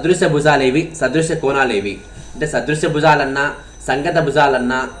 త్రిభుజాల్లో సదృశ్య భుజాలు ఏవి, సదృశ్య కోణాలు ఏవి అంటే సదృశ్య భుజాలన్నా సంగత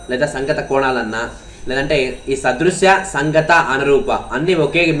భుజాలన్నా లేదా సంగత కోణాలన్నా లేదంటే ఈ సదృశ్య సంగత అనురూప అన్నీ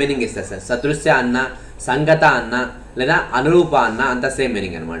ఒకే మీనింగ్ ఇస్తాయి సార్. సదృశ్య అన్న సంగత అన్న లేదా అనురూప అన్న అంత సేమ్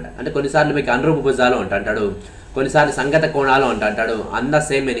మీనింగ్ అనమాట. అంటే కొన్నిసార్లు మీకు అనురూప భుజాలు అంటాడు, కొన్నిసార్లు సంగత కోణాలు అంటాడు, అంత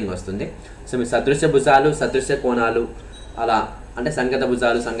సేమ్ మీనింగ్ వస్తుంది. సో మీకు సదృశ్య భుజాలు, సదృశ్య కోణాలు అలా అంటే సంగత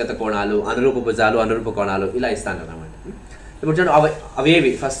భుజాలు, సంగత కోణాలు, అనురూప భుజాలు, అనురూప కోణాలు ఇలా ఇస్తాను అనమాట. ఇప్పుడు చూడండి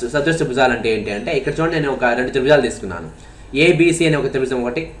అవేవి ఫస్ట్ సదృశ్య భుజాలు అంటే ఏంటి అంటే ఇక్కడ చూడండి నేను ఒక 2 త్రిభుజాలు తీసుకున్నాను. ఏబిసి అనే ఒక త్రిభుజం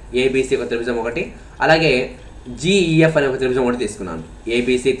ఒకటి, ఏబిసి ఒక త్రిభుజం ఒకటి, అలాగే జిఈఎఫ్ అనే ఒక త్రిభుజం ఒకటి తీసుకున్నాను.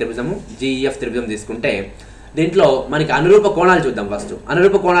 ఏబిసి త్రిభుజము, జిఈఎఫ్ త్రిభుజం తీసుకుంటే దీంట్లో మనకి అనురూప కోణాలు చూద్దాం. ఫస్ట్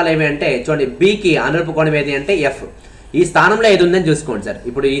అనురూప కోణాలు ఏమి అంటే చూడండి బికి అనురూప కోణం ఏది అంటే ఎఫ్. ఈ స్థానంలో ఏది ఉందని చూసుకోండి సార్.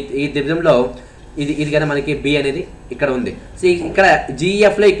 ఇప్పుడు ఈ త్రిభుజంలో ఇది కదా మనకి బి అనేది ఇక్కడ ఉంది. సో ఇక్కడ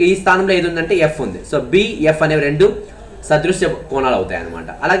జిఎఫ్లో ఈ స్థానంలో ఏది ఉందంటే ఎఫ్ ఉంది. సో బిఎఫ్ అనేవి 2 సదృశ్య కోణాలు అవుతాయి అనమాట.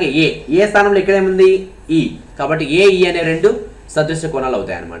 అలాగే ఏ స్థానంలో ఇక్కడ ఏముంది ఈ, కాబట్టి ఏఈ అనే 2 సదృశ్య కోణాలు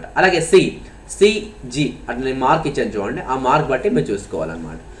అవుతాయి అనమాట. అలాగే సిజి అట్లా నేను మార్క్ ఇచ్చాను చూడండి, ఆ మార్క్ బట్టి మీరు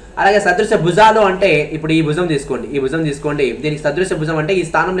చూసుకోవాలన్నమాట. అలాగే సదృశ్య భుజాలు అంటే ఇప్పుడు ఈ భుజం తీసుకోండి, దీనికి సదృశ్య భుజం అంటే ఈ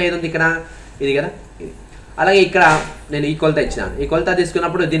స్థానంలో ఏది ఉంది ఇక్కడ, ఇది కదా ఇది. అలాగే ఇక్కడ నేను ఈ కొలత ఇచ్చినాను, ఈ కొలత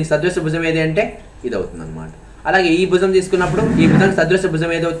తీసుకున్నప్పుడు దీనికి సదృశ్య భుజం ఏది అంటే ఇది అవుతుంది అనమాట. అలాగే ఈ భుజం తీసుకున్నప్పుడు ఈ భుజానికి సదృశ్య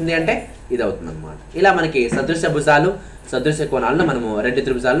భుజం ఏది అవుతుంది అంటే ఇది అవుతుంది అనమాట. ఇలా మనకి సదృశ్య భుజాలు, సదృశ్య కోణాలను మనము 2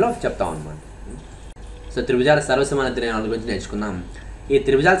 త్రిభుజాల్లో చెప్తాం అనమాట. సో త్రిభుజాల సర్వసమాన త్రిభుజాల గురించి నేర్చుకున్నాం. ఈ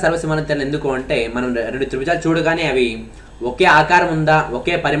త్రిభుజాల సర్వసమాన త్రిభుజాలు ఎందుకు అంటే మనం 2 త్రిభుజాలు చూడగానే అవి ఒకే ఆకారం ఉందా,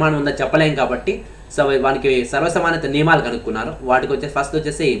 ఒకే పరిమాణం ఉందా చెప్పలేం కాబట్టి సో వానికి సర్వసమానత నియమాలు కనుక్కున్నారు. వాటికి వచ్చేసి ఫస్ట్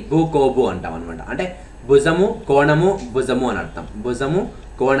వచ్చేసి భూకోబు అంటాం అనమాట. అంటే భుజము, కోణము, భుజము అని అర్థం. భుజము,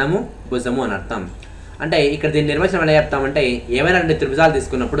 కోణము, భుజము అని అర్థం. అంటే ఇక్కడ దీని నిర్వచనం ఎలా చెప్తామంటే ఏమైనా 2 త్రిభుజాలు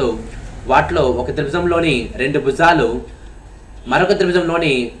తీసుకున్నప్పుడు వాటిలో ఒక త్రిభుజంలోని 2 భుజాలు మరొక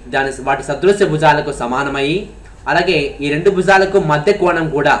త్రిభుజంలోని వాటి సదృశ్య భుజాలకు సమానమయ్యి అలాగే ఈ 2 భుజాలకు మధ్య కోణం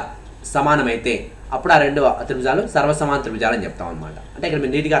కూడా సమానమైతే అప్పుడు ఆ 2 త్రిభుజాలు సర్వసమాన త్రిభుజాలు అని చెప్తాం అనమాట. అంటే ఇక్కడ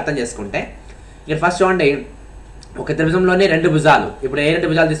మీరు నీట్గా అర్థం చేసుకుంటే ఇక్కడ ఫస్ట్ చూడండి ఒక త్రిభుజంలోనే 2 భుజాలు. ఇప్పుడు ఏ 2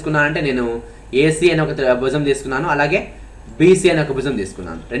 భుజాలు తీసుకున్నానంటే నేను ఏసీ అనే ఒక భుజం తీసుకున్నాను, అలాగే బీసీ అనే ఒక భుజం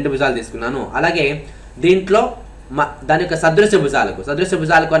తీసుకున్నాను, 2 భుజాలు తీసుకున్నాను. అలాగే దీంట్లో దాని యొక్క సదృశ్య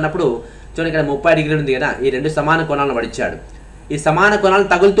భుజాలకు అన్నప్పుడు చూడండి ఇక్కడ 30 డిగ్రీలు ఉంది కదా, ఈ 2 సమాన కోణాలను పడిచ్చాడు. ఈ సమాన కోణాలు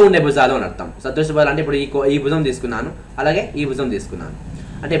తగులుతూ ఉండే భుజాలు అని అర్థం. సదృశ్య భుజాలు అంటే ఇప్పుడు ఈ భుజం తీసుకున్నాను, అలాగే ఈ భుజం తీసుకున్నాను.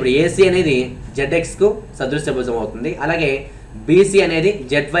 అంటే ఇప్పుడు ఏసీ అనేది జెడ్ఎక్స్కు సదృశ్య భుజం అవుతుంది, అలాగే బీసీ అనేది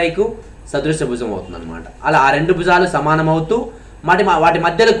జెడ్వైకు సదృశ్య భుజం అవుతుంది అనమాట. అలా ఆ 2 భుజాలు సమానమవుతూ వాటి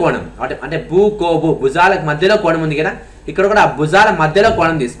మధ్యలో కోణం అంటే భూకోబు భుజాలకు మధ్యలో కోణం ఉంది కదా, ఇక్కడ కూడా ఆ భుజాల మధ్యలో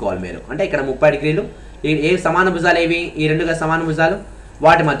కోణం తీసుకోవాలి మీరు. అంటే ఇక్కడ 30 డిగ్రీలు ఏ సమాన భుజాలు ఏవి, ఈ 2 సమాన భుజాలు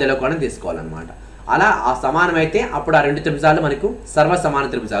వాటి మధ్యలో కోణం తీసుకోవాలన్నమాట. అలా ఆ సమానమైతే అప్పుడు ఆ 2 త్రిభుజాలు మనకు సర్వసమాన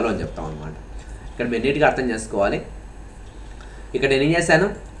త్రిభుజాలు అని చెప్తాం అనమాట. ఇక్కడ మీరు నీట్గా అర్థం చేసుకోవాలి. ఇక్కడ నేను ఏం చేశాను,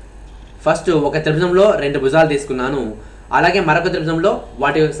 ఫస్ట్ ఒక త్రిభుజంలో 2 భుజాలు తీసుకున్నాను, అలాగే మరొక త్రిభుజంలో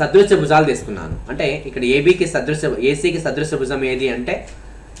వాటి సదృశ్య భుజాలు తీసుకున్నాను. అంటే ఇక్కడ ఏసీకి సదృశ్య భుజం ఏది అంటే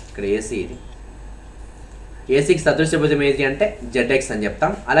ఇక్కడ ఏసీకి సదృశ్య భుజం ఏది అంటే జెడ్ఎక్స్ అని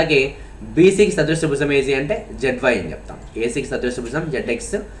చెప్తాం. అలాగే బీసీకి సదృశ్య భుజం ఏది అంటే జెడ్వై అని చెప్తాం. ఏసీకి సదృశ్య భుజం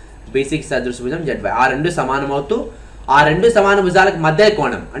జెడ్ఎక్స్, బీసీకి సదృశ్య భుజం జెడ్వై. ఆ 2 సమానమవుతూ ఆ 2 సమాన భుజాలకు మధ్య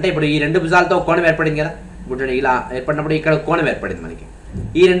కోణం అంటే ఇప్పుడు ఈ 2 భుజాలతో ఒక కోణం ఏర్పడింది కదా, ఇప్పుడు ఇలా ఏర్పడినప్పుడు ఇక్కడ కోణం ఏర్పడింది మనకి.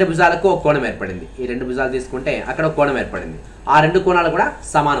 ఈ 2 భుజాలకు ఒక కోణం ఏర్పడింది, ఈ 2 భుజాలు తీసుకుంటే అక్కడ ఒక కోణం ఏర్పడింది. ఆ 2 కోణాలు కూడా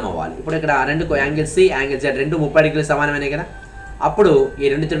సమానం అవ్వాలి. ఇప్పుడు ఇక్కడ 2 యాంగిల్ సి, యాంగిల్ జెడ్ 2 30 డిగ్రీలు సమానమైనాయి కదా, అప్పుడు ఈ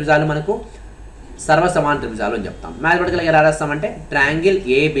 2 త్రిభుజాలు మనకు సర్వసమాన త్రిభుజాలు అని చెప్తాం. మ్యాథమెటికల్గా ఎలా రాస్తామంటే triangle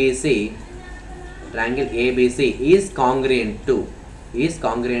ABC is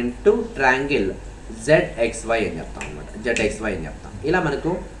congruent to triangle ZXY అని చెప్తాం అనమాట. ZXY అని చెప్తాం. ఇలా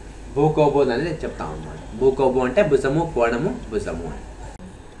మనకు భూకోబు అనేది చెప్తాం అనమాట. భూకోబు అంటే భుజము, కోణము, భుజము అని.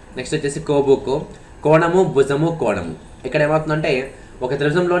 నెక్స్ట్ వచ్చేసి కోబుకో కోణము, భుజము, కోణము. ఇక్కడ ఏమవుతుందంటే ఒక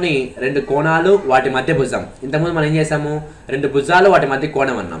త్రిభుజంలోని 2 కోణాలు వాటి మధ్య భుజం. ఇంతకుముందు మనం ఏం చేసాము, 2 భుజాలు వాటి మధ్య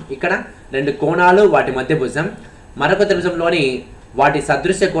కోణం అన్నాం. ఇక్కడ 2 కోణాలు వాటి మధ్య భుజం, మరొక త్రిభుజంలోని వాటి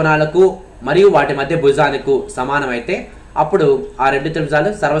సదృశ్య కోణాలకు మరియు వాటి మధ్య భుజానికి సమానమైతే అప్పుడు ఆ 2 త్రిభుజాలు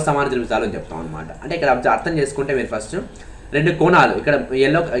సర్వసమాన త్రిభుజాలు అని చెప్తాం అనమాట. అంటే ఇక్కడ అర్థం చేసుకుంటే మీరు ఫస్ట్ 2 కోణాలు ఇక్కడ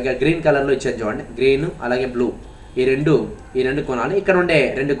గ్రీన్ కలర్లో ఇచ్చారు చూడండి, గ్రీన్ అలాగే బ్లూ, ఈ రెండు కోణాలు ఇక్కడ ఉండే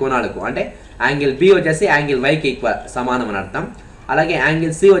 2 కోణాలకు అంటే యాంగిల్ బి వచ్చేసి యాంగిల్ వైకి సమానం అని అర్థం, అలాగే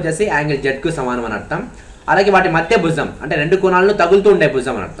యాంగిల్ సి వచ్చేసి యాంగిల్ జెడ్కు సమానం అని అర్థం. అలాగే వాటి మధ్య భుజం అంటే 2 కోణాలను తగులుతూ ఉండే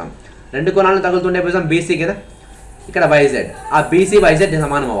భుజం అని అర్థం. 2 కోణాలను తగులుతుండే భుజం బీసీ కదా, ఇక్కడ వైజెడ్, ఆ బీసీ వైజెడ్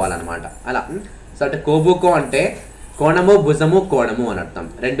సమానం అవ్వాలన్నమాట. అలా సో అంటే కోబుకో అంటే కోణము, భుజము, కోణము అని అర్థం.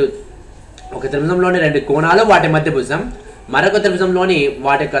 ఒక త్రిభుజంలోని 2 కోణాలు వాటి మధ్య భుజం, మరొక త్రిభుజంలోని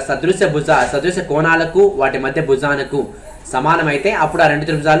వాటి యొక్క సదృశ్య కోణాలకు వాటి మధ్య భుజానికి సమానమైతే అప్పుడు ఆ 2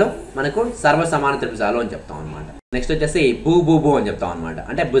 త్రిభుజాలు మనకు సర్వసమాన త్రిభుజాలు అని చెప్తాం అనమాట. నెక్స్ట్ వచ్చేసి భూ భూ భూ అని చెప్తాం అనమాట.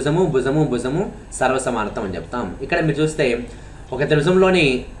 అంటే భుజము భుజము భుజము సర్వసమానత్వం అని చెప్తాం. ఇక్కడ మీరు చూస్తే ఒక త్రిభుజంలోని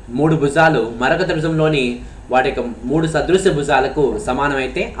 3 భుజాలు మరొక త్రిభుజంలోని వాటి యొక్క 3 సదృశ్య భుజాలకు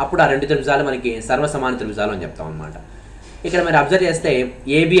సమానమైతే అప్పుడు ఆ 2 త్రిభుజాలు మనకి సర్వసమాన త్రిభుజాలు అని చెప్తాం అనమాట. ఇక్కడ మీరు అబ్జర్వ్ చేస్తే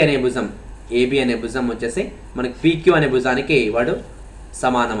ఏబి అనే భుజం వచ్చేసి మనకి పీక్యూ అనే భుజానికి వాడు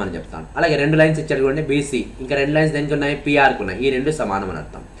సమానం అని చెప్తాం. అలాగే 2 లైన్స్ ఇచ్చారు చూడండి బీసీ, ఇంకా 2 లైన్స్ దేనికి ఉన్నాయి, పిఆర్కు ఉన్నాయి. ఈ 2 సమానం అని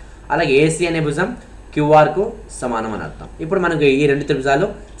అర్థం. అలాగే ఏసీ అనే భుజం క్యూఆర్కు సమానం అని అర్థం. ఇప్పుడు మనకు ఈ 2 త్రిభుజాలు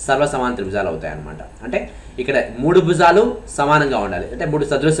సర్వసమాన త్రిభుజాలు అవుతాయి అన్నమాట. అంటే ఇక్కడ 3 భుజాలు సమానంగా ఉండాలి, అంటే 3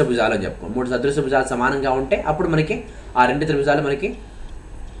 సదృశ్య భుజాలు అని చెప్పుకో. 3 సదృశ్య భుజాలు సమానంగా ఉంటే అప్పుడు మనకి ఆ 2 త్రిభుజాలు మనకి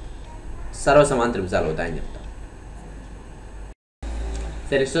సర్వసమాన త్రిభుజాలు అవుతాయని చెప్తాం.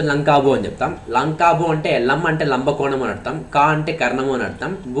 సరే, సో లంకాబు అని చెప్తాం. లంకాబు అంటే లం అంటే లంబకోణం అని అర్థం, కా అంటే కర్ణము అని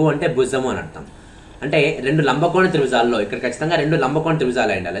అర్థం, భూ అంటే భుజము అని అర్థం. అంటే 2 లంబకోణ త్రిభుజాల్లో ఇక్కడ ఖచ్చితంగా 2 లంబకోణ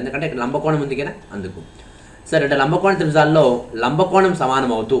త్రిభుజాలు ఉండాలి, ఎందుకంటే ఇక్కడ లంబకోణం ఉంది కదా అందుకు. సరే, 2 లంబకోణ త్రిభుజాల్లో లంబకోణం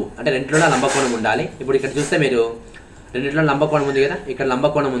సమానం అవుతూ, అంటే 2లో లంబకోణం ఉండాలి. ఇప్పుడు ఇక్కడ చూస్తే మీరు 2లో లంబకోణం ఉంది కదా, ఇక్కడ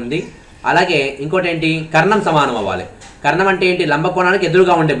లంబకోణం ఉంది. అలాగే ఇంకోటి ఏంటి, కర్ణం సమానం అవ్వాలి. కర్ణం అంటే ఏంటి, లంబకోణానికి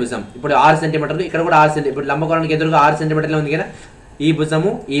ఎదురుగా ఉండే భుజం. ఇప్పుడు 6 సెంటీమీటర్లు, ఇక్కడ కూడా 6 సెంటీమీటర్, ఇప్పుడు లంబకోణానికి ఎదురుగా 6 సెంటీమీటర్లు ఉంది కదా, ఈ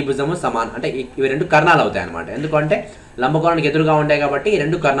భుజము సమానం. అంటే ఇవి 2 కర్ణాలు అవుతాయి అనమాట. ఎందుకంటే లంబకోణానికి ఎదురుగా ఉంటాయి కాబట్టి ఈ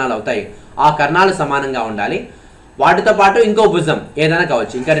 2 కర్ణాలు అవుతాయి. ఆ కర్ణాలు సమానంగా ఉండాలి. వాటితో పాటు ఇంకో భుజం ఏదైనా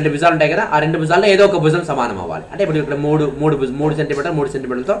కావచ్చు, ఇంకా 2 భుజాలు ఉంటాయి కదా, ఆ 2 భుజాల్లో ఏదో ఒక భుజం సమానం అవ్వాలి. అంటే ఇప్పుడు ఇక్కడ 3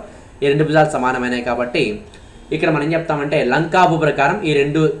 సెంటీమీటర్లతో ఈ 2 భుజాలు సమానమైనాయి కాబట్టి ఇక్కడ మనం ఏం చెప్తామంటే లంకాబు ప్రకారం ఈ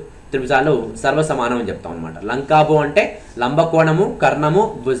 2 త్రిభుజాలు సర్వసమానం అని చెప్తాం అనమాట. లంకాబు అంటే లంబకోణము కర్ణము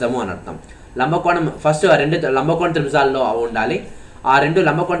భుజము అని అర్థం. లంబకోణం ఫస్ట్ 2 లంబకోణ త్రిభుజాల్లో ఉండాలి. ఆ 2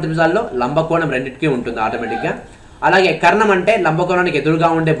 లంబకోణ త్రిభుజాల్లో లంబకోణం రెండింటికి ఉంటుంది ఆటోమేటిక్గా. అలాగే కర్ణం అంటే లంబకోణానికి ఎదురుగా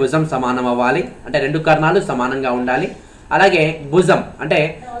ఉండే భుజం సమానం అవ్వాలి, అంటే 2 కర్ణాలు సమానంగా ఉండాలి. అలాగే భుజం అంటే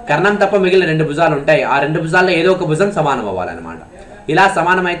కర్ణం తప్ప మిగిలిన 2 భుజాలు ఉంటాయి, ఆ 2 భుజాల్లో ఏదో ఒక భుజం సమానం అవ్వాలన్నమాట. ఇలా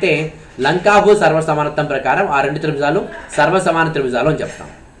సమానమైతే లంకాబు సర్వసమానత్వం ప్రకారం ఆ 2 త్రిభుజాలు సర్వసమాన త్రిభుజాలు అని చెప్తాం.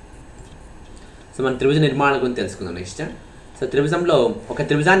 సో మన త్రిభుజ నిర్మాణం గురించి తెలుసుకుందాం నెక్స్ట్. సో త్రిభుజంలో ఒక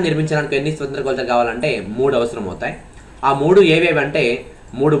త్రిభుజాన్ని నిర్మించడానికి ఎన్ని స్వతంత్ర కొలతలు కావాలంటే 3 అవసరం అవుతాయి. ఆ 3 ఏవేవి అంటే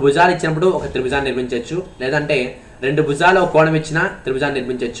 3 భుజాలు ఇచ్చినప్పుడు ఒక త్రిభుజాన్ని నిర్మించవచ్చు, లేదంటే 2 భుజాలు ఒక కోణం ఇచ్చిన త్రిభుజాన్ని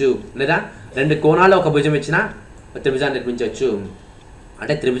నిర్మించవచ్చు, లేదా 2 కోణాలు ఒక భుజం ఇచ్చిన త్రిభుజాన్ని నిర్మించవచ్చు.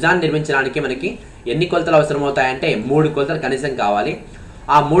 అంటే త్రిభుజాన్ని నిర్మించడానికి మనకి ఎన్ని కొలతలు అవసరం అవుతాయంటే 3 కొలతలు కనీసం కావాలి.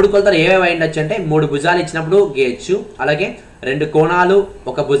 ఆ 3 కొలతలు ఏవేవి ఉండొచ్చు అంటే 3 భుజాలు ఇచ్చినప్పుడు గీయచ్చు, అలాగే 2 కోణాలు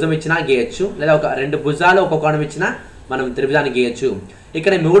ఒక భుజం ఇచ్చినా గీయచ్చు, లేదా 2 భుజాలు ఒక కోణం ఇచ్చినా మనం త్రిభుజాన్ని గీయచ్చు.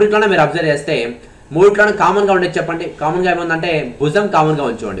 ఇక్కడ 3లోనే మీరు అబ్జర్వ్ చేస్తే 3లోనే కామన్గా ఉండేది చెప్పండి. కామన్గా ఏముందంటే భుజం కామన్గా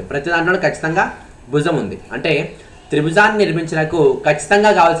ఉంచుకోండి. ప్రతి దాంట్లో ఖచ్చితంగా భుజం ఉంది. అంటే త్రిభుజాన్ని నిర్మించడానికి ఖచ్చితంగా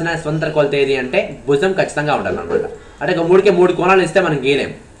కావాల్సిన స్వతంత్ర కొలత ఏది అంటే భుజం ఖచ్చితంగా ఉండాలన్నమాట. అంటే ఒక 3 కోణాలు ఇస్తే మనం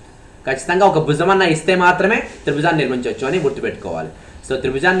గీయలేం, ఖచ్చితంగా ఒక భుజం అన్న ఇస్తే మాత్రమే త్రిభుజాన్ని నిర్మించవచ్చు అని గుర్తుపెట్టుకోవాలి. సో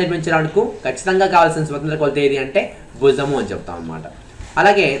త్రిభుజాన్ని నిర్మించడానికి ఖచ్చితంగా కావాల్సిన స్వతంత్ర కొలత ఏది అంటే భుజము అని చెప్తాం అన్నమాట.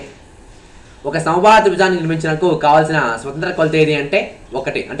 అలాగే ఒక సమబాహు త్రిభుజాన్ని నిర్మించడానికి కావాల్సిన స్వతంత్ర కొలత ఏది అంటే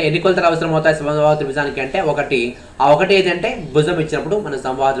 1. అంటే ఎన్ని కొలతలు అవసరం అవుతాయి సమబాహు త్రిభుజానికి అంటే 1. ఆ 1 ఏది అంటే భుజం ఇచ్చినప్పుడు మనం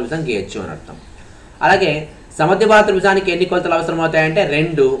సమబాహు త్రిభుజం గీయచ్చు అని అర్థం. అలాగే సమద్విబాహు త్రిభుజానికి ఎన్ని కొలతలు అవసరం అవుతాయంటే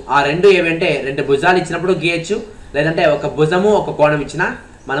 2. ఆ 2 ఏవంటే 2 భుజాలు ఇచ్చినప్పుడు గీయచ్చు, లేదంటే ఒక భుజము ఒక కోణం ఇచ్చినా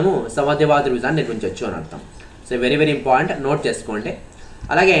మనము సమద్విబాహు త్రిభుజాన్ని నిర్మించవచ్చు అని అర్థం. So very very important, note చేసుకోండి.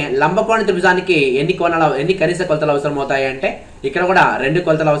 అలాగే లంబకోణ త్రిభుజానికి ఎన్ని కనీస కొలతలు అవసరం అవుతాయి అంటే ఇక్కడ కూడా 2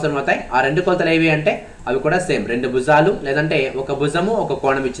 కొలతలు అవసరం అవుతాయి. ఆ 2 కొలతలు ఏవి అంటే అవి కూడా సేమ్, 2 భుజాలు లేదంటే ఒక భుజము ఒక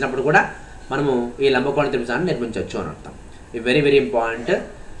కోణం ఇచ్చినప్పుడు కూడా మనము ఈ లంబకోణ త్రిభుజాన్ని నిర్మించవచ్చు అని అర్థం. ఇది వెరీ వెరీ ఇంపార్టెంట్,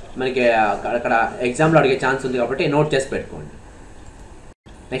 మనకి అక్కడ ఎగ్జామ్లో అడిగే ఛాన్స్ ఉంది కాబట్టి నోట్ చేసి పెట్టుకోండి.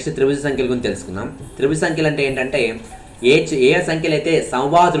 నెక్స్ట్ త్రిభుజ సంఖ్యల గురించి తెలుసుకుందాం. త్రిభుజ సంఖ్యలు అంటే ఏంటంటే ఏ సంఖ్యలు అయితే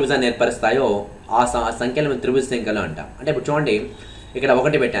సమబాహు త్రిభుజాన్ని ఏర్పరుస్తాయో ఆ సంఖ్యలు త్రిభుజ సంఖ్యలు అంటాం. అంటే ఇప్పుడు చూడండి, ఇక్కడ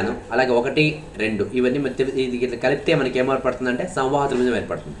 1 పెట్టాను, అలాగే 1, 2 ఇవన్నీ ఇది ఇట్లా కలిపితే మనకి ఏం ఏర్పడుతుందంటే సమబాహు త్రిభుజం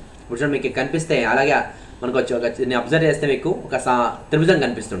ఏర్పడుతుంది. ఇప్పుడు చూడండి మీకు కనిపిస్తే, అలాగే మనకు వచ్చి అబ్జర్వ్ చేస్తే మీకు ఒక త్రిభుజం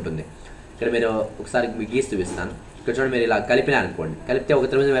కనిపిస్తుంటుంది. ఇక్కడ మీరు ఒకసారి గీసి చూపిస్తాను. ఇక్కడ చూడండి, మీరు ఇలా కలిపినారనుకోండి, కలిపితే ఒక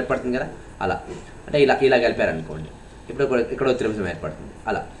త్రిభుజం ఏర్పడుతుంది కదా, అలా అంటే ఇలా కలిపారనుకోండి, ఇప్పుడు ఇక్కడ ఒక త్రిభుజం ఏర్పడుతుంది.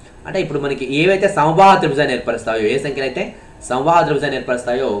 అలా అంటే ఇప్పుడు మనకి ఏవైతే సమబాహు త్రిభుజాన్ని ఏర్పరుస్తాయో, ఏ సంఖ్యలు అయితే సమబాహు త్రిభుజాన్ని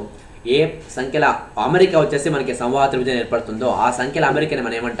ఏర్పరుస్తాయో, ఏ సంఖ్యల అమరిక వచ్చేసి మనకి సమబాహు త్రిభుజం ఏర్పడుతుందో ఆ సంఖ్యల అమరికని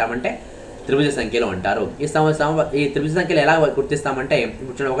మనం ఏమంటామంటే త్రిభుజ సంఖ్యలు అంటారు. ఈ త్రిభుజ సంఖ్యలు ఎలా గుర్తిస్తామంటే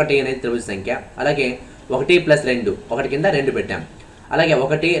ఇప్పుడు చూడండి, 1 అనేది త్రిభుజ సంఖ్య, అలాగే 1 + 2, 1 కింద 2 పెట్టాం, అలాగే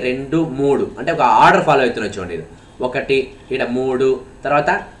 1, 2, 3 అంటే ఒక ఆర్డర్ ఫాలో అవుతున్నా చూడండి. ఇది 1 ఇక్కడ 3 తర్వాత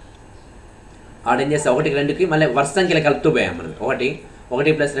ఆర్డర్ ఏం చేస్తే 1కి 2కి మళ్ళీ వరుస సంఖ్యలు కలుపుతూ పోయాం మనం. 1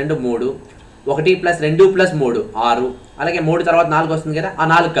 + 2 3, 1 + 2 + 3 6, అలాగే 3 తర్వాత 4 వస్తుంది కదా, ఆ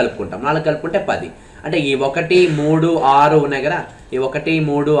 4 కలుపుకుంటాం, 4 కలుపుకుంటే 10. అంటే ఈ 1, 3, 6 ఉన్నాయి కదా, ఈ 1,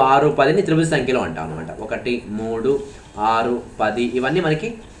 3, 6, 10ని త్రిభుజ సంఖ్యలో అంటాం అనమాట. 1, 3, 6, 10 ఇవన్నీ మనకి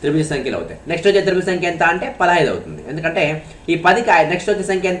త్రిభుజ సంఖ్యలు అవుతాయి. నెక్స్ట్ వచ్చే త్రిభుజ సంఖ్య ఎంత అంటే 15 అవుతుంది. ఎందుకంటే ఈ 10కి నెక్స్ట్ వచ్చే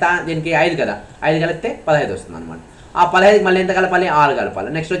సంఖ్య ఎంత, దీనికి 5 కదా, 5 కలిపితే 15 వస్తుంది అనమాట. ఆ 15కి మళ్ళీ ఎంత కలపాలి, 6 కలపాలి.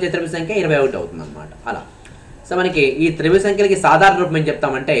 నెక్స్ట్ వచ్చే త్రిభుజ సంఖ్య 21 అవుతుంది అనమాట. అలా సో మనకి ఈ త్రిభుజ సంఖ్యలకి సాధారణ రూపం ఏం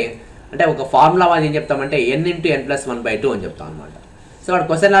చెప్తామంటే, అంటే ఒక ఫార్ములా అది ఏం చెప్తామంటే n×n+1/2 అని చెప్తాం అనమాట. సో వాడు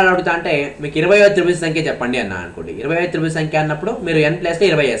క్వశ్చన్ ఎలా అడుగుతా అంటే మీకు 20వ త్రిభుజ సంఖ్య చెప్పండి అన్నా అనుకోండి. 20వ త్రిభుజ సంఖ్య అన్నప్పుడు మీరు n ప్లస్లో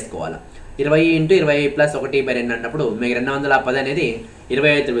 20 వేసుకోవాలి. 20 × 20 + 1/2 అన్నప్పుడు మీకు 210 అనేది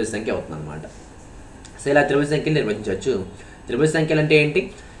 20వ త్రిభుజ సంఖ్య అవుతుంది అనమాట. సో ఇలా త్రిభుజ సంఖ్యలు నిర్వచించవచ్చు. త్రిభుజ సంఖ్యలు అంటే ఏంటి,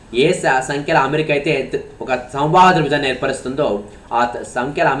 ఏ సంఖ్యల అమరిక అయితే ఒక సమబాహు త్రిభుజాన్ని ఏర్పరుస్తుందో ఆ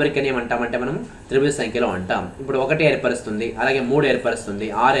సంఖ్యల అమరికని ఏమంటామంటే మనం త్రిభుజ సంఖ్యలో అంటాం. ఇప్పుడు 1 ఏర్పరుస్తుంది, అలాగే 3 ఏర్పరుస్తుంది,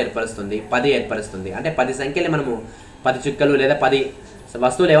 6 ఏర్పరుస్తుంది, 10 ఏర్పరుస్తుంది. అంటే 10 సంఖ్యలు మనము 10 చుక్కలు లేదా 10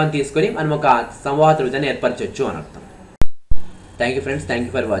 వస్తువులు ఏమైనా తీసుకొని మనం ఒక సమబాహు త్రిభుజాన్ని ఏర్పరచవచ్చు అని అర్థం. Thank you friends, thank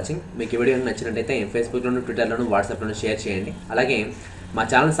you for watching. మీకు ఈ వీడియో నచ్చినట్టయితే ఫేస్బుక్లోను, ట్విట్టర్లోను, వాట్సాప్లోను షేర్ చేయండి. అలాగే మా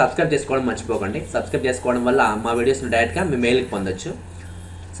ఛానల్ సబ్స్క్రైబ్ చేసుకోవడం మర్చిపోకండి. సబ్స్క్రైబ్ చేసుకోవడం వల్ల మా వీడియోస్ని డైరెక్ట్గా మీ మెయిల్కి పొందొచ్చు.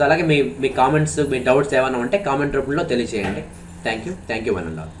 సో అలాగే మీ కామెంట్స్, మీ డౌట్స్ ఏమైనా ఉంటే కామెంట్ రూపంలో తెలియజేయండి. Thank you one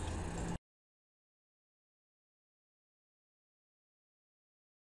and all.